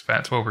supports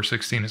FAT12 or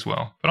 16 as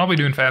well, but I'll be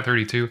doing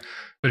FAT32.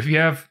 But if you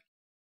have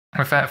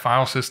a FAT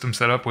file system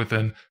set up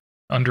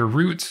under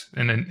root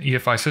in an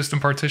EFI system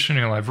partition,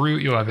 you'll have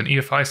root, you'll have an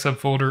EFI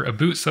subfolder, a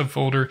boot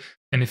subfolder,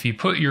 and if you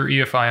put your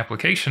EFI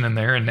application in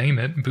there and name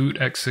it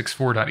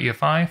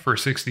bootx64.efi for a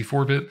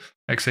 64-bit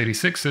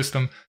x86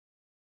 system,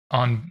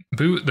 on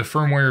boot, the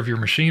firmware of your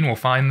machine will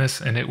find this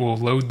and it will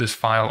load this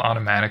file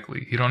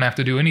automatically. You don't have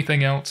to do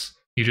anything else.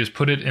 You just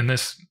put it in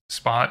this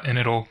spot and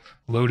it'll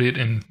load it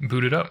and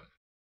boot it up.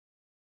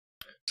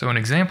 So an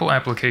example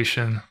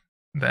application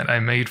that I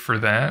made for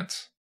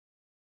that.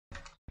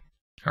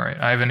 All right,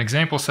 I have an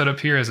example set up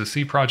here as a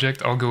C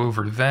project. I'll go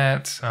over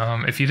that.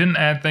 If you didn't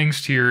add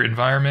things to your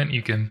environment,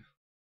 you can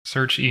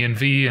search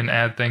env and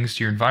add things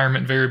to your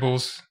environment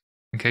variables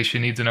in case you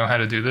need to know how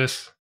to do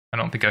this. I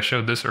don't think I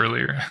showed this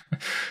earlier,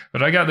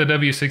 but I got the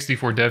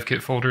W64 dev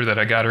kit folder that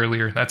I got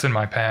earlier. That's in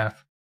my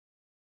path.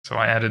 So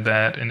I added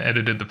that and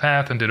edited the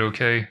path and did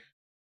OK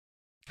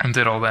and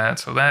did all that.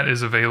 So that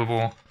is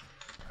available.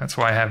 That's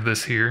why I have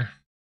this here.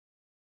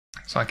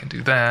 So I can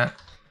do that.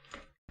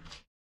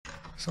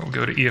 So we'll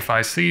go to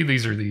EFI-C.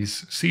 These are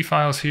these C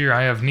files here.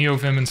 I have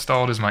NeoVim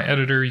installed as my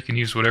editor. You can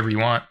use whatever you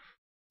want.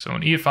 So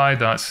an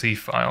EFI.C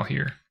file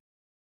here.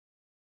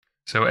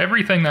 So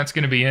everything that's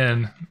going to be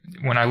in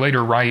when I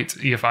later write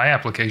EFI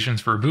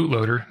applications for a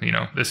bootloader,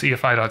 this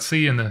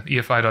EFI.C and the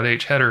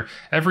EFI.H header,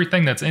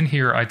 everything that's in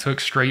here I took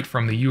straight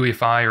from the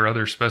UEFI or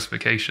other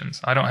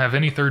specifications. I don't have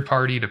any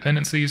third-party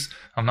dependencies.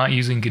 I'm not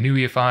using GNU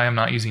EFI. I'm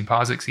not using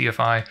POSIX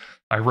EFI.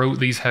 I wrote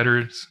these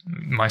headers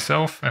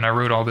myself, and I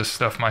wrote all this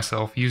stuff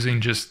myself using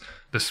just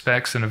the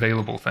specs and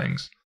available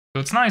things.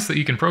 So it's nice that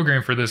you can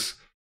program for this,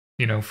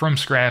 from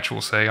scratch,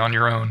 we'll say, on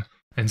your own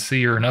in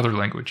C or another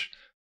language.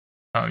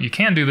 You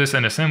can do this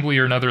in assembly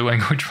or another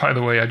language, by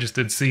the way. I just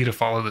did C to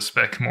follow the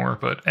spec more,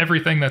 but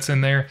everything that's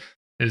in there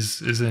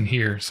is in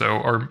here. So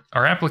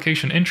our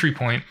application entry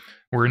point,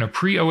 we're in a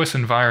pre-OS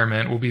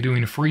environment. We'll be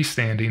doing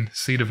freestanding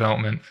C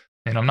development,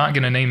 and I'm not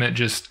going to name it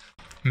just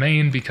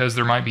main because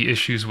there might be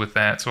issues with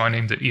that. So I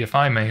named it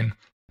EFI main,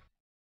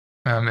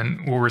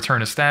 and we'll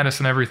return a status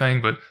and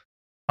everything, but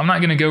I'm not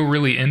going to go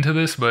really into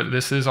this, but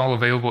this is all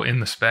available in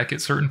the spec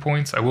at certain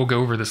points. I will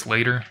go over this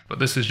later, but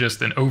this is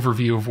just an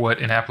overview of what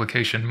an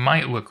application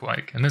might look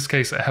like. In this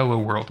case, a hello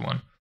world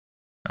one.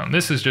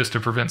 This is just to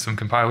prevent some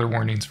compiler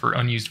warnings for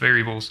unused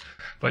variables,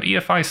 but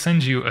EFI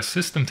sends you a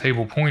system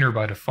table pointer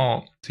by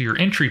default to your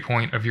entry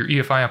point of your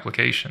EFI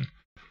application.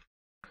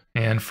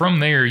 And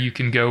from there, you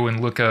can go and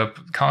look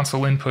up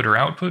console input or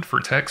output for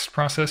text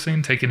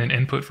processing, taking an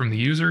input from the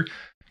user.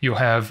 You'll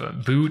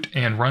have boot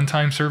and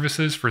runtime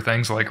services for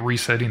things like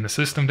resetting the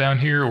system down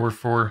here, or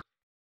for,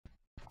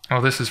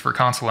 well, this is for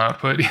console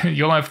output.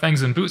 You'll have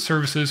things in boot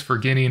services for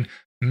getting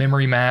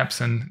memory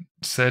maps and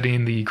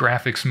setting the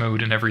graphics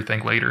mode and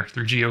everything later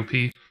through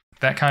GOP,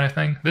 that kind of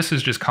thing. This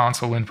is just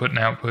console input and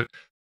output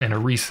and a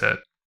reset.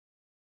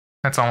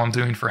 That's all I'm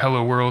doing for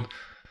Hello World,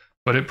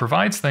 but it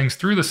provides things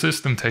through the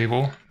system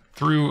table,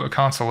 through a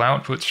console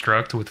output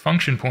struct with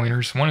function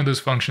pointers, one of those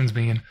functions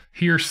being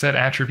here set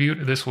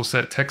attribute. This will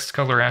set text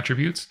color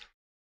attributes.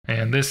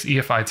 And this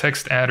EFI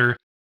text adder,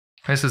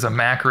 this is a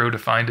macro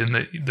defined in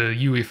the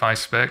UEFI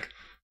spec,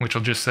 which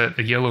will just set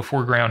a yellow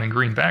foreground and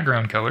green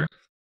background color.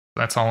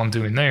 That's all I'm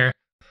doing there.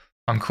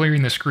 I'm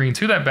clearing the screen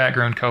to that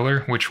background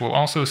color, which will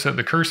also set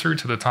the cursor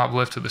to the top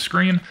left of the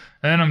screen,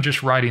 and then I'm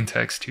just writing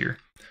text here.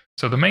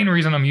 So the main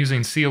reason I'm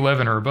using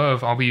C11 or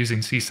above, I'll be using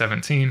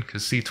C17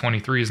 because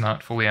C23 is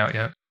not fully out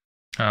yet,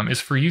 is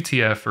for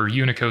UTF or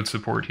Unicode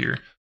support here.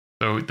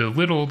 So the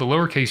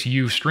lowercase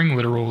u string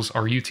literals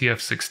are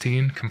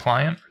UTF-16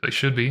 compliant. They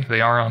should be. They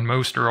are on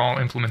most or all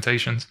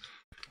implementations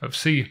of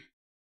C.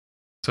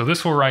 So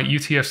this will write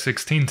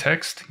UTF-16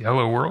 text,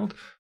 hello world.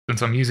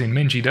 Since I'm using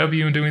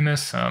MinGW and doing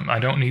this, I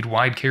don't need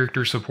wide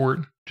character support.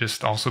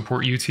 Just I'll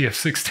support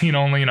UTF-16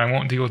 only, and I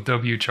won't deal with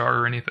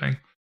wchar or anything.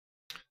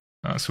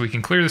 So we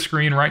can clear the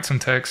screen, write some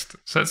text,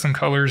 set some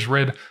colors,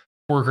 red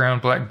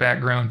foreground, black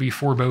background, be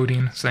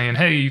foreboding, saying,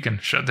 hey, you can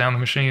shut down the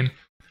machine.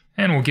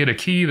 And we'll get a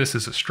key. This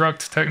is a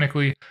struct,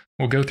 technically.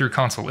 We'll go through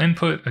console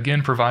input,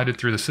 again provided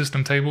through the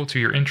system table to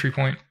your entry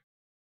point.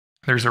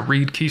 There's a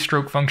read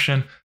keystroke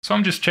function, so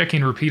I'm just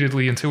checking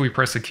repeatedly until we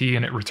press a key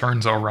and it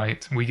returns all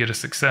right. We get a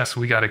success,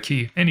 we got a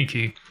key, any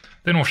key.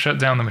 Then we'll shut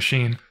down the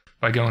machine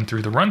by going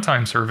through the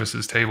runtime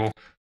services table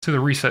to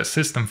the reset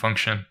system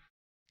function,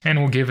 and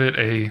we'll give it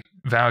a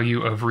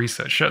value of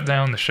reset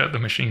shutdown to shut the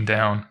machine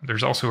down.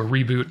 There's also a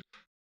reboot,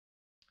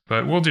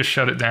 but we'll just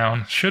shut it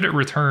down. Should it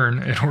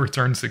return, it'll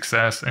return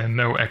success and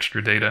no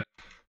extra data.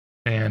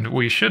 And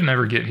we should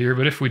never get here,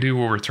 but if we do,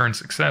 we'll return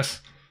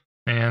success,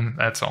 and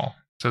that's all.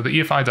 So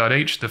the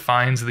EFI.h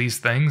defines these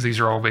things. These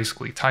are all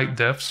basically type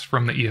defs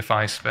from the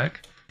EFI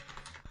spec.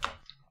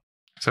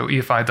 So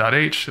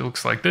EFI.h, it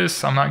looks like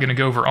this. I'm not going to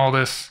go over all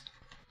this.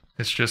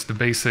 It's just the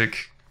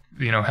basic,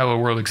 hello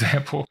world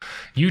example.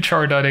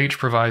 uchar.h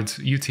provides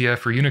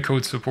UTF or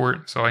Unicode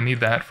support, so I need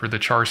that for the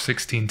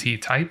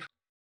char16t type.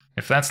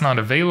 If that's not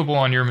available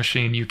on your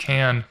machine, you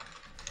can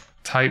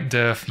type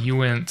def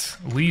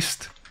uint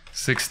least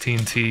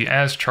 16t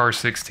as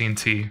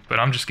char16t, but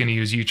I'm just going to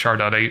use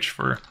uchar.h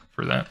for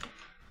that.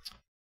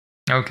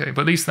 Okay,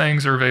 but these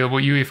things are available.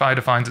 UEFI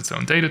defines its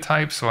own data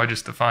types, so I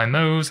just define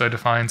those. I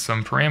define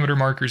some parameter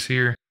markers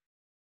here.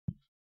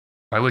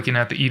 By looking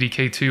at the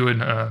EDK2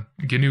 and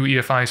GNU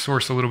EFI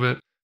source a little bit,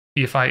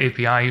 EFI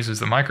API uses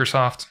the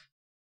Microsoft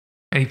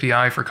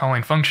API for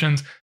calling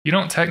functions. You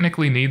don't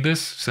technically need this,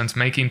 since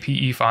making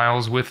PE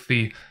files with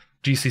the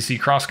GCC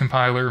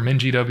cross-compiler,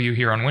 MinGW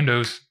here on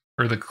Windows,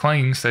 or the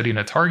Clang setting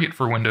a target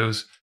for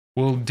Windows,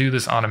 will do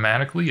this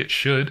automatically. It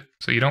should,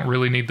 so you don't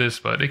really need this,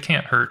 but it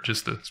can't hurt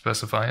just to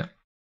specify it.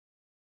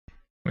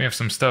 We have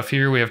some stuff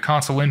here. We have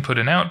console input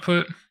and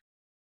output,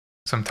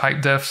 some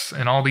type defs,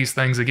 and all these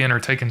things, again, are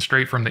taken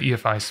straight from the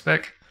EFI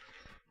spec,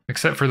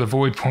 except for the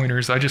void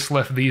pointers. I just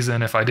left these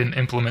in if I didn't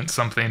implement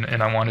something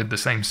and I wanted the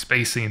same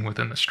spacing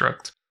within the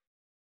struct.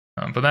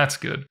 But that's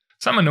good.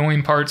 Some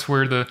annoying parts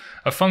where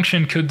a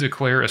function could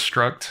declare a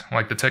struct,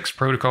 like the text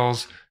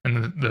protocols,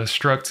 and the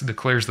struct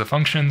declares the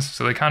functions,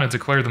 so they kind of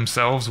declare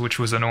themselves, which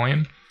was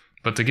annoying.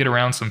 But to get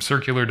around some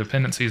circular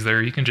dependencies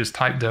there, you can just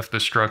type def the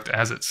struct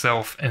as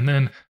itself, and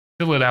then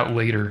fill it out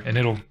later, and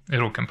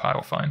it'll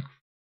compile fine.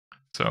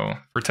 So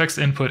for text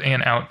input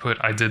and output,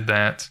 I did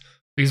that.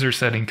 These are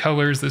setting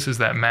colors. This is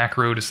that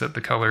macro to set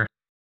the color.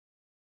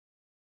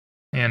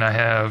 And I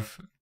have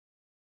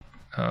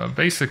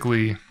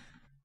basically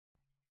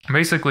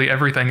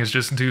everything is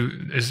just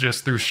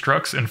through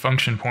structs and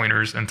function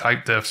pointers and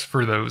type defs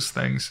for those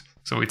things.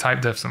 So we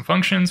type def some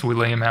functions, we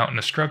lay them out in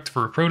a struct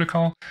for a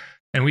protocol,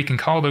 and we can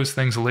call those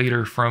things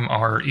later from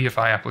our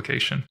EFI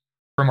application,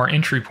 from our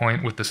entry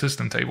point with the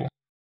system table.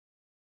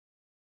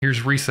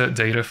 Here's reset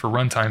data for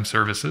runtime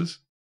services.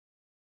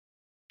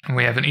 And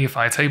we have an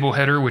EFI table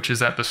header, which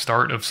is at the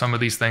start of some of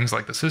these things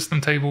like the system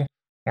table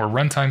or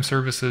runtime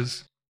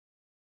services.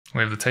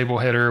 We have the table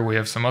header, we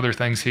have some other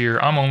things here.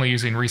 I'm only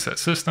using reset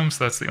system,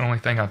 so that's the only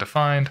thing I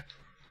defined.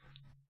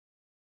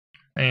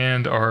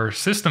 And our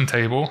system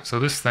table, so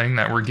this thing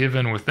that we're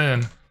given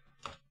within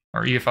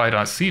our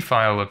efi.c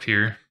file up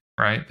here,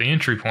 right, the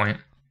entry point,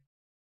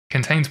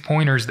 contains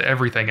pointers to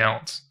everything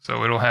else.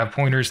 So it'll have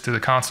pointers to the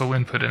console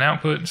input and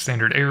output,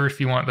 standard error if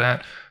you want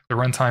that, the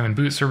runtime and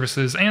boot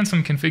services, and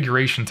some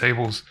configuration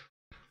tables.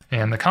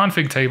 And the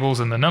config tables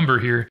and the number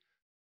here,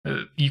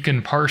 you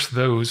can parse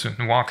those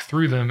and walk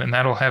through them, and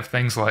that'll have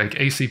things like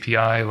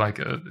ACPI, like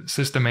a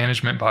system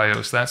management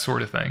BIOS, that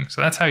sort of thing.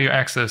 So that's how you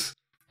access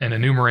and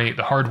enumerate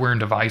the hardware and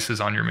devices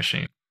on your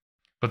machine.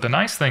 But the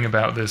nice thing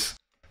about this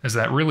is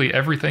that really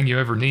everything you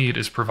ever need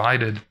is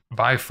provided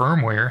by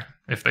firmware,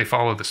 if they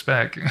follow the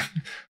spec,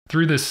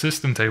 through this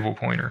system table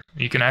pointer.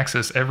 You can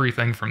access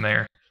everything from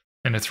there.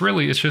 And it's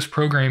just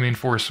programming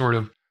for a sort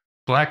of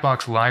black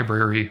box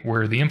library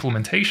where the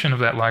implementation of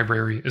that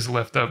library is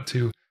left up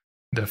to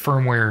the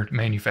firmware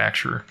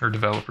manufacturer or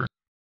developer.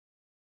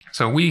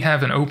 So we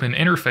have an open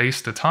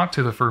interface to talk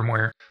to the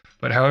firmware,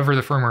 but however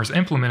the firmware is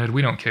implemented,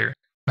 we don't care.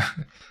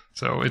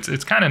 So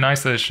it's kind of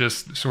nice that it's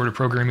just sort of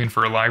programming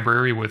for a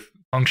library with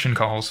function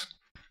calls,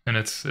 and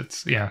it's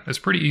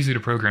pretty easy to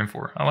program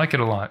for. I like it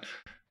a lot.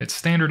 It's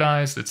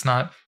standardized. It's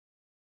not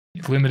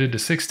limited to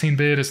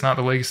 16-bit. It's not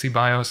the legacy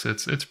BIOS.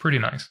 It's pretty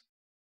nice.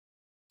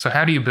 So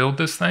how do you build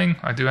this thing?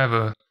 I do have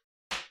a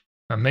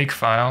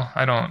makefile.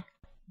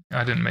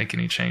 I didn't make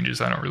any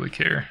changes. I don't really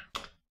care.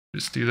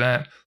 Just do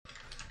that.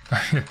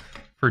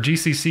 For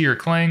GCC or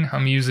Clang,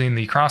 I'm using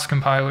the cross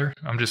compiler.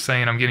 I'm just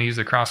saying I'm going to use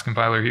the cross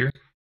compiler here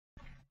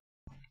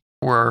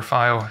for our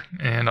file,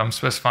 and I'm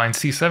specifying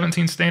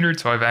C17 standard,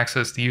 so I have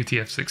access to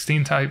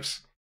UTF-16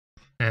 types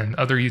and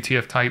other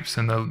UTF types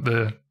and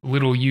the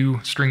little u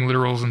string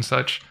literals and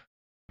such.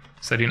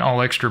 Setting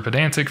all extra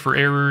pedantic for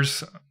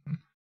errors.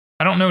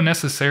 I don't know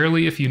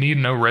necessarily if you need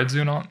no red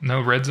zone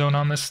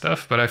on this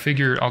stuff, but I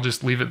figure I'll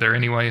just leave it there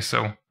anyway,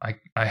 so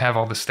I have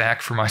all the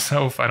stack for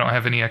myself. I don't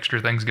have any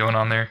extra things going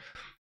on there.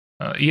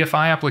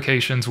 EFI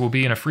applications will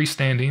be in a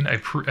freestanding,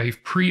 a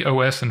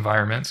pre-OS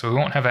environment, so we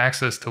won't have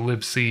access to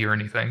libc or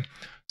anything.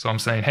 So I'm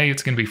saying, hey,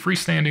 it's going to be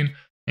freestanding,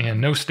 and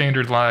no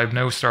standard lib,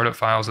 no startup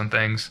files and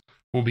things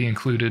will be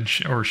included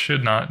or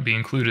should not be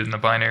included in the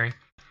binary.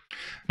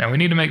 Now we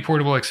need to make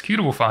portable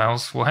executable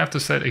files. We'll have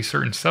to set a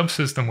certain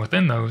subsystem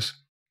within those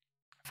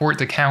for it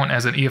to count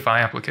as an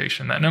EFI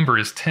application. That number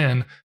is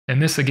 10,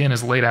 and this again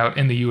is laid out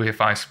in the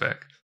UEFI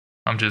spec.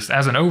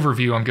 As an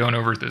overview, I'm going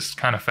over this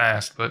kind of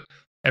fast, but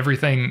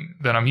everything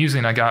that I'm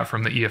using I got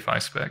from the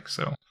EFI spec,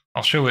 so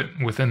I'll show it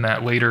within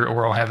that later,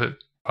 or I'll have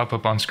it pop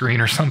up on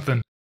screen or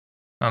something.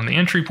 The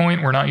entry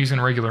point, we're not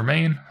using regular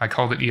main. I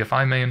called it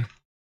EFI main.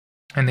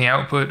 And the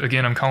output,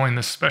 again, I'm calling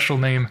this special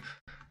name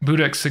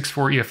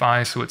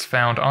bootx64EFI, so it's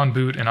found on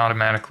boot and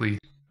automatically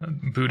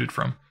booted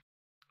from.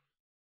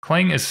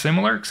 Clang is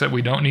similar, except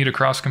we don't need a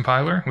cross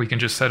compiler. We can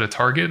just set a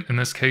target. In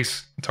this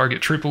case, the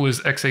target triple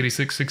is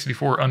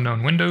x86-64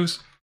 unknown Windows.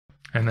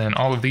 And then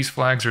all of these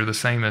flags are the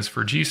same as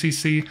for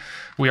GCC.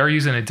 We are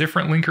using a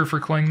different linker for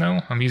Clang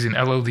though. I'm using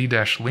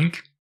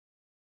LLD-link.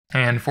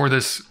 And for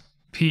this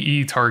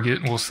PE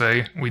target, we'll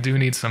say we do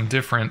need some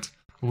different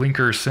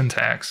linker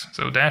syntax.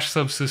 So dash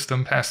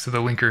subsystem passed to the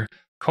linker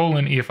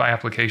colon EFI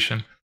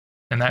application.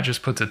 And that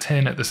just puts a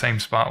 10 at the same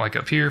spot like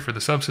up here for the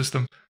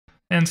subsystem.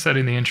 And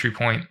setting the entry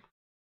point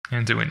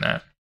and doing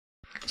that.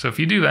 So if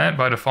you do that,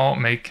 by default,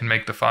 make can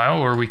make the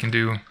file, or we can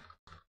do...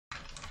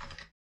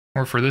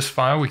 Or for this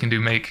file, we can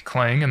do make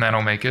Clang, and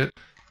that'll make it.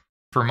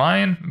 For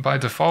mine, by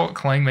default,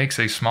 Clang makes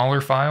a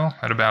smaller file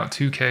at about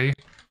 2K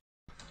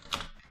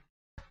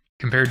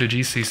compared to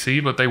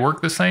GCC, but they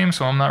work the same,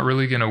 so I'm not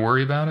really going to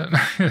worry about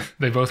it.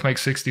 They both make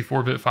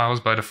 64-bit files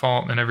by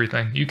default and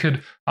everything. You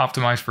could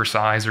optimize for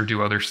size or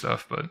do other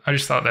stuff, but I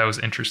just thought that was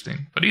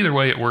interesting. But either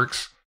way, it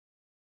works.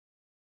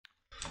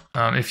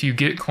 If you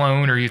git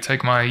clone or you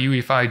take my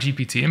UEFI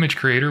GPT image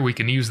creator, we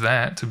can use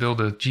that to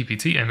build a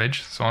GPT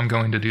image, so I'm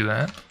going to do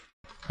that.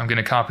 I'm going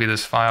to copy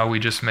this file we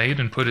just made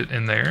and put it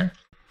in there.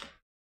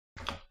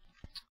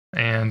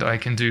 And I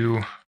can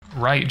do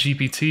write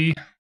GPT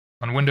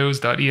on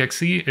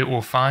windows.exe. It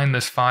will find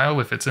this file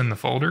if it's in the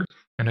folder,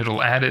 and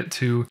it'll add it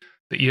to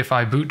the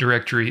EFI boot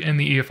directory in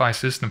the EFI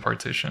system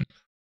partition.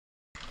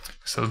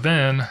 So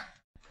then,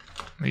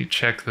 let me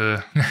check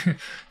the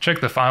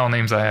check the file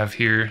names I have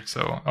here.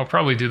 So I'll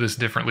probably do this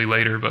differently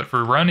later, but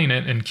for running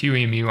it in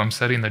QEMU, I'm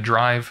setting the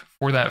drive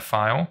for that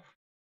file.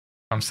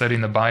 I'm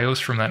setting the BIOS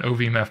from that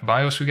OVMF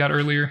BIOS we got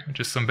earlier,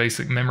 just some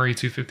basic memory,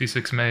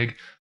 256 meg.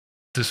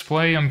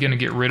 Display I'm going to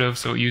get rid of,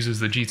 so it uses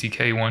the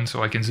GTK one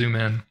so I can zoom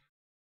in.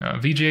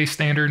 VGA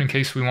standard in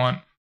case we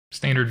want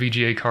standard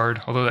VGA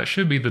card, although that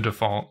should be the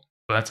default,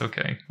 but that's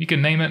okay. You can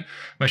name it.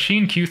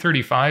 Machine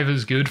Q35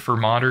 is good for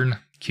modern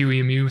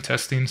QEMU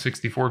testing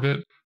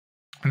 64-bit.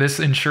 This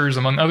ensures,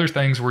 among other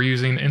things, we're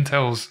using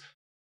Intel's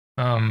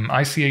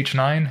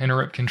ICH9,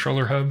 Interrupt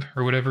Controller Hub,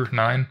 or whatever,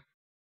 9.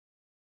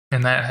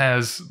 And that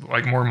has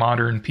like more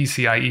modern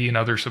PCIe and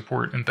other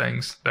support and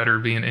things that are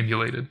being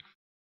emulated.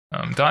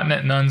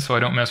 .NET none, so I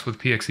don't mess with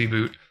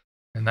PXE-boot.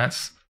 And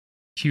that's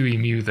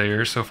QEMU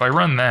there. So if I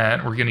run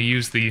that, we're going to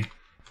use the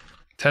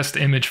test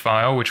image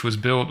file, which was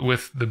built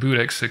with the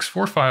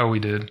bootx64 file we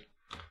did.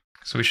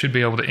 So we should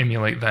be able to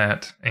emulate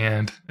that,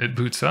 and it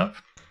boots up.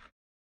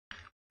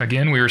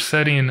 Again, we are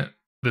setting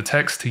the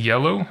text to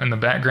yellow and the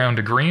background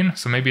to green,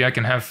 so maybe I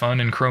can have fun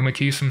and chroma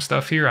key some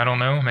stuff here, I don't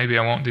know, maybe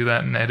I won't do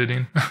that in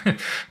editing.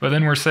 But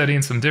then we're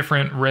setting some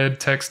different red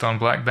text on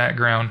black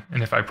background,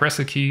 and if I press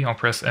a key, I'll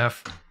press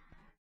F,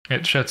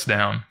 it shuts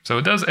down. So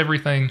it does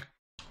everything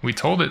we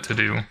told it to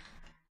do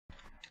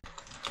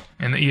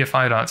in the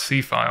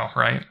EFI.c file,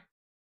 right?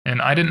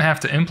 And I didn't have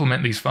to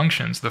implement these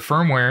functions. The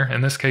firmware,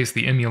 in this case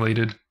the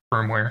emulated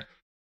firmware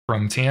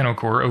from Tiano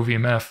Core,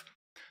 OVMF,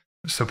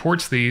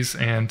 supports these,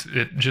 and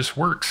it just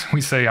works.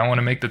 We say, I want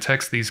to make the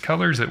text these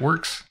colors, it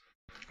works.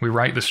 We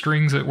write the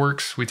strings, it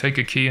works. We take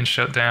a key and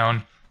shut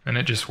down, and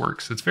it just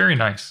works. It's very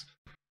nice.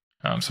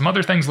 Some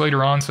other things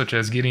later on, such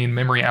as getting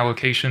memory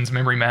allocations,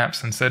 memory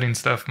maps, and setting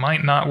stuff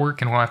might not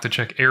work, and we'll have to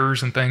check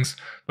errors and things.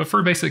 But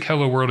for a basic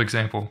Hello World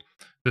example,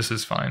 this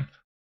is fine.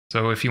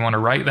 So if you want to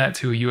write that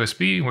to a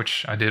USB,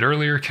 which I did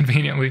earlier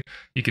conveniently,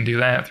 you can do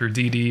that through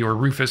DD or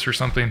Rufus or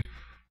something.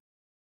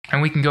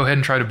 And we can go ahead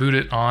and try to boot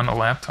it on a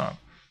laptop.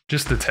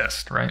 Just the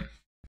test, right?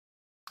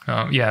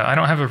 Yeah, I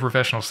don't have a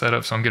professional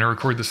setup, so I'm going to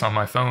record this on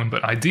my phone,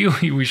 but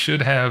ideally we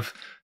should have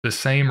the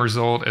same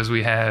result as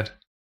we had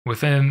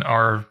within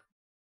our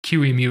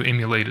QEMU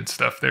emulated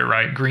stuff there,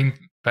 right? Green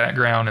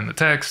background and the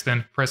text,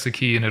 and press a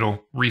key and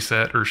it'll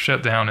reset or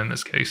shut down, in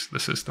this case, the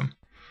system.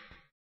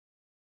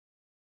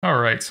 All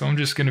right, so I'm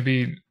just going to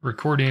be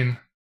recording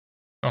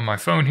on my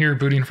phone here,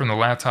 booting from the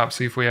laptop,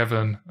 see if we have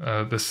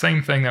the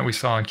same thing that we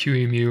saw in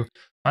QEMU.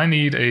 I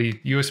need a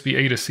USB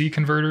A to C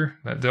converter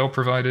that Dell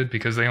provided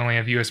because they only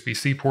have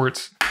USB-C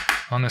ports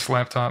on this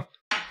laptop.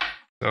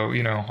 So,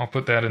 you know, I'll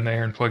put that in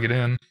there and plug it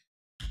in.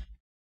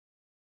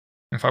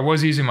 If I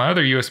was using my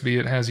other USB,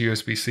 it has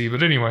USB-C,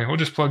 but anyway, we'll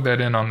just plug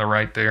that in on the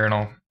right there and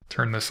I'll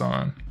turn this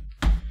on.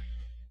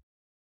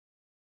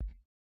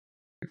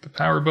 Hit the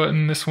power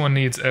button. This one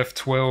needs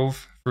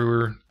F12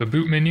 for the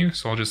boot menu,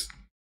 so I'll just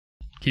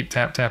keep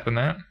tapping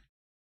that.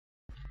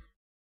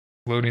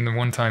 Loading the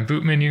one-time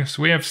boot menu.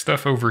 So we have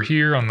stuff over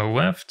here on the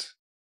left,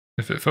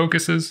 if it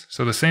focuses.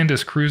 So the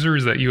SanDisk Cruiser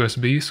is that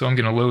USB, so I'm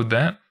going to load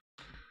that.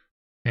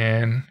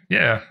 And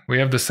yeah, we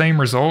have the same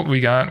result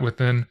we got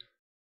within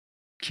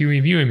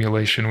QEMU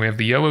emulation. We have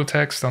the yellow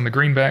text on the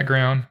green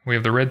background. We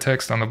have the red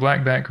text on the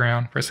black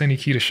background. Press any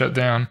key to shut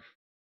down.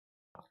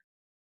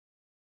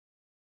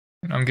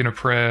 And I'm going to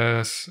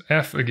press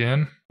F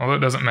again, although it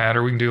doesn't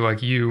matter. We can do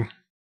like U.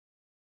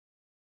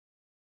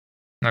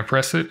 And I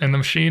press it and the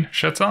machine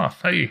shuts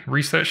off. Hey,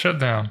 reset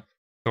shutdown.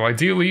 So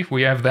ideally,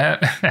 we have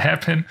that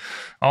happen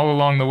all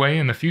along the way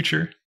in the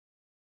future.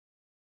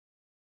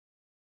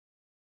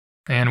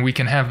 And we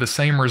can have the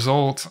same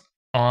result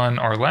on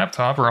our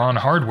laptop or on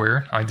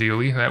hardware,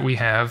 ideally, that we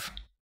have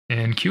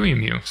in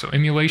QEMU. So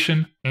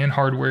emulation and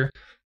hardware.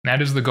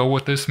 That is the goal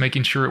with this,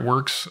 making sure it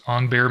works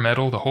on bare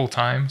metal the whole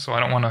time. So I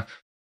don't want to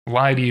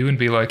lie to you and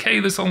be like, hey,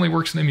 this only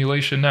works in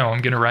emulation. No,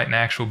 I'm going to write an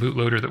actual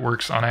bootloader that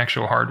works on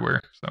actual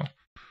hardware. So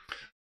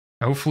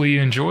hopefully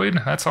you enjoyed.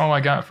 That's all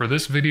I got for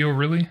this video,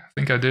 really. I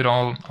think I did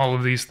all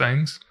of these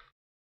things.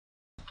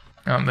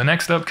 The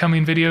next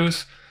upcoming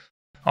videos,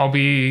 I'll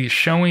be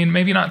showing,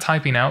 maybe not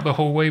typing out the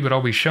whole way, but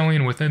I'll be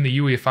showing within the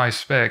UEFI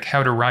spec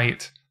how to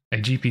write a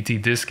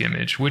GPT disk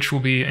image, which will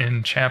be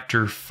in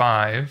chapter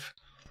 5.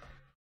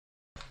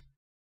 If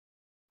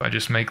I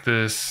just make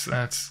this,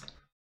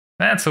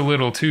 that's a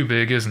little too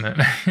big, isn't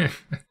it?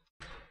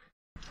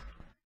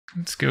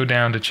 Let's go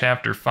down to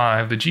chapter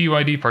 5, the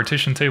GUID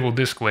partition table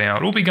disk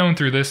layout. We'll be going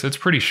through this, it's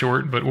pretty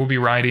short, but we'll be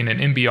writing an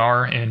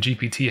MBR and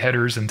GPT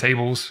headers and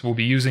tables. We'll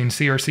be using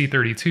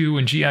CRC32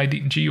 and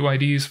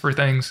GUIDs for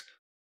things.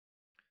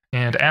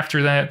 And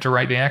after that, to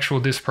write the actual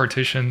disk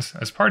partitions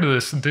as part of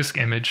this disk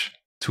image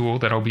tool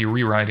that I'll be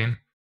rewriting.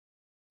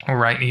 We'll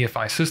write an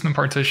EFI system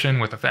partition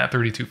with a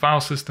FAT32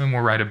 file system.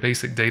 We'll write a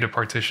basic data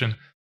partition,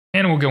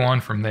 and we'll go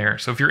on from there.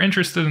 So if you're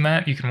interested in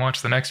that, you can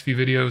watch the next few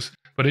videos.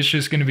 But it's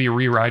just going to be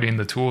rewriting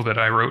the tool that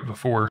I wrote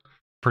before,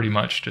 pretty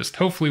much, just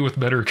hopefully with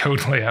better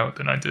code layout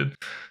than I did,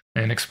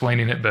 and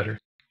explaining it better.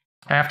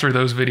 After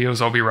those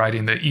videos, I'll be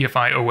writing the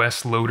EFI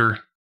OS loader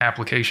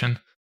application,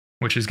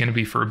 which is going to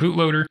be for a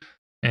bootloader,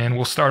 and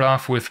we'll start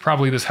off with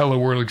probably this Hello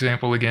World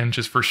example again,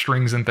 just for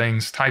strings and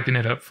things, typing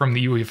it up from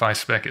the UEFI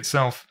spec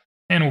itself,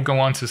 and we'll go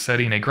on to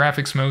setting a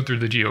graphics mode through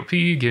the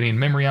GOP, getting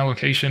memory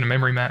allocation and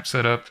memory map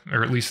set up,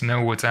 or at least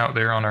know what's out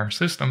there on our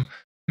system.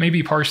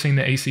 Maybe parsing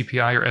the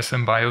ACPI or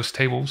SMBIOS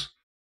tables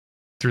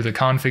through the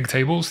config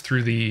tables,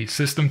 through the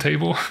system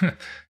table,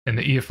 and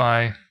the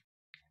EFI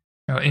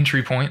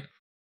entry point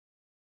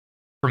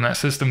from that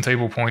system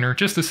table pointer,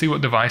 just to see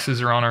what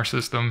devices are on our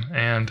system,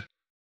 and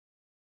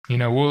you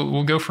know,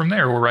 we'll go from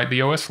there. We'll write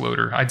the OS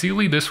loader.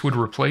 Ideally, this would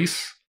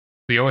replace,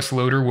 the OS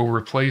loader will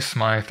replace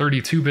my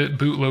 32-bit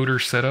bootloader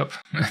setup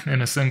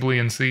in assembly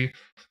in C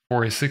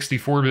for a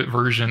 64-bit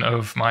version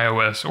of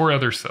macOS or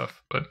other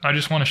stuff. But I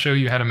just want to show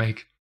you how to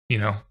make,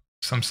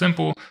 some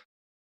simple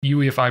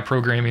UEFI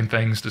programming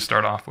things to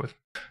start off with.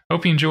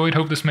 Hope you enjoyed.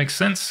 Hope this makes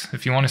sense.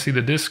 If you want to see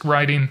the disk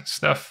writing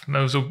stuff,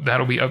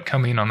 that'll be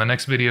upcoming on the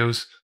next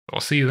videos. I'll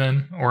see you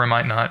then, or I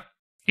might not.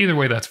 Either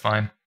way, that's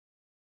fine.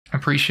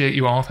 Appreciate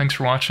you all. Thanks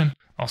for watching.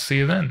 I'll see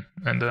you then,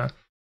 and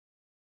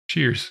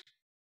cheers.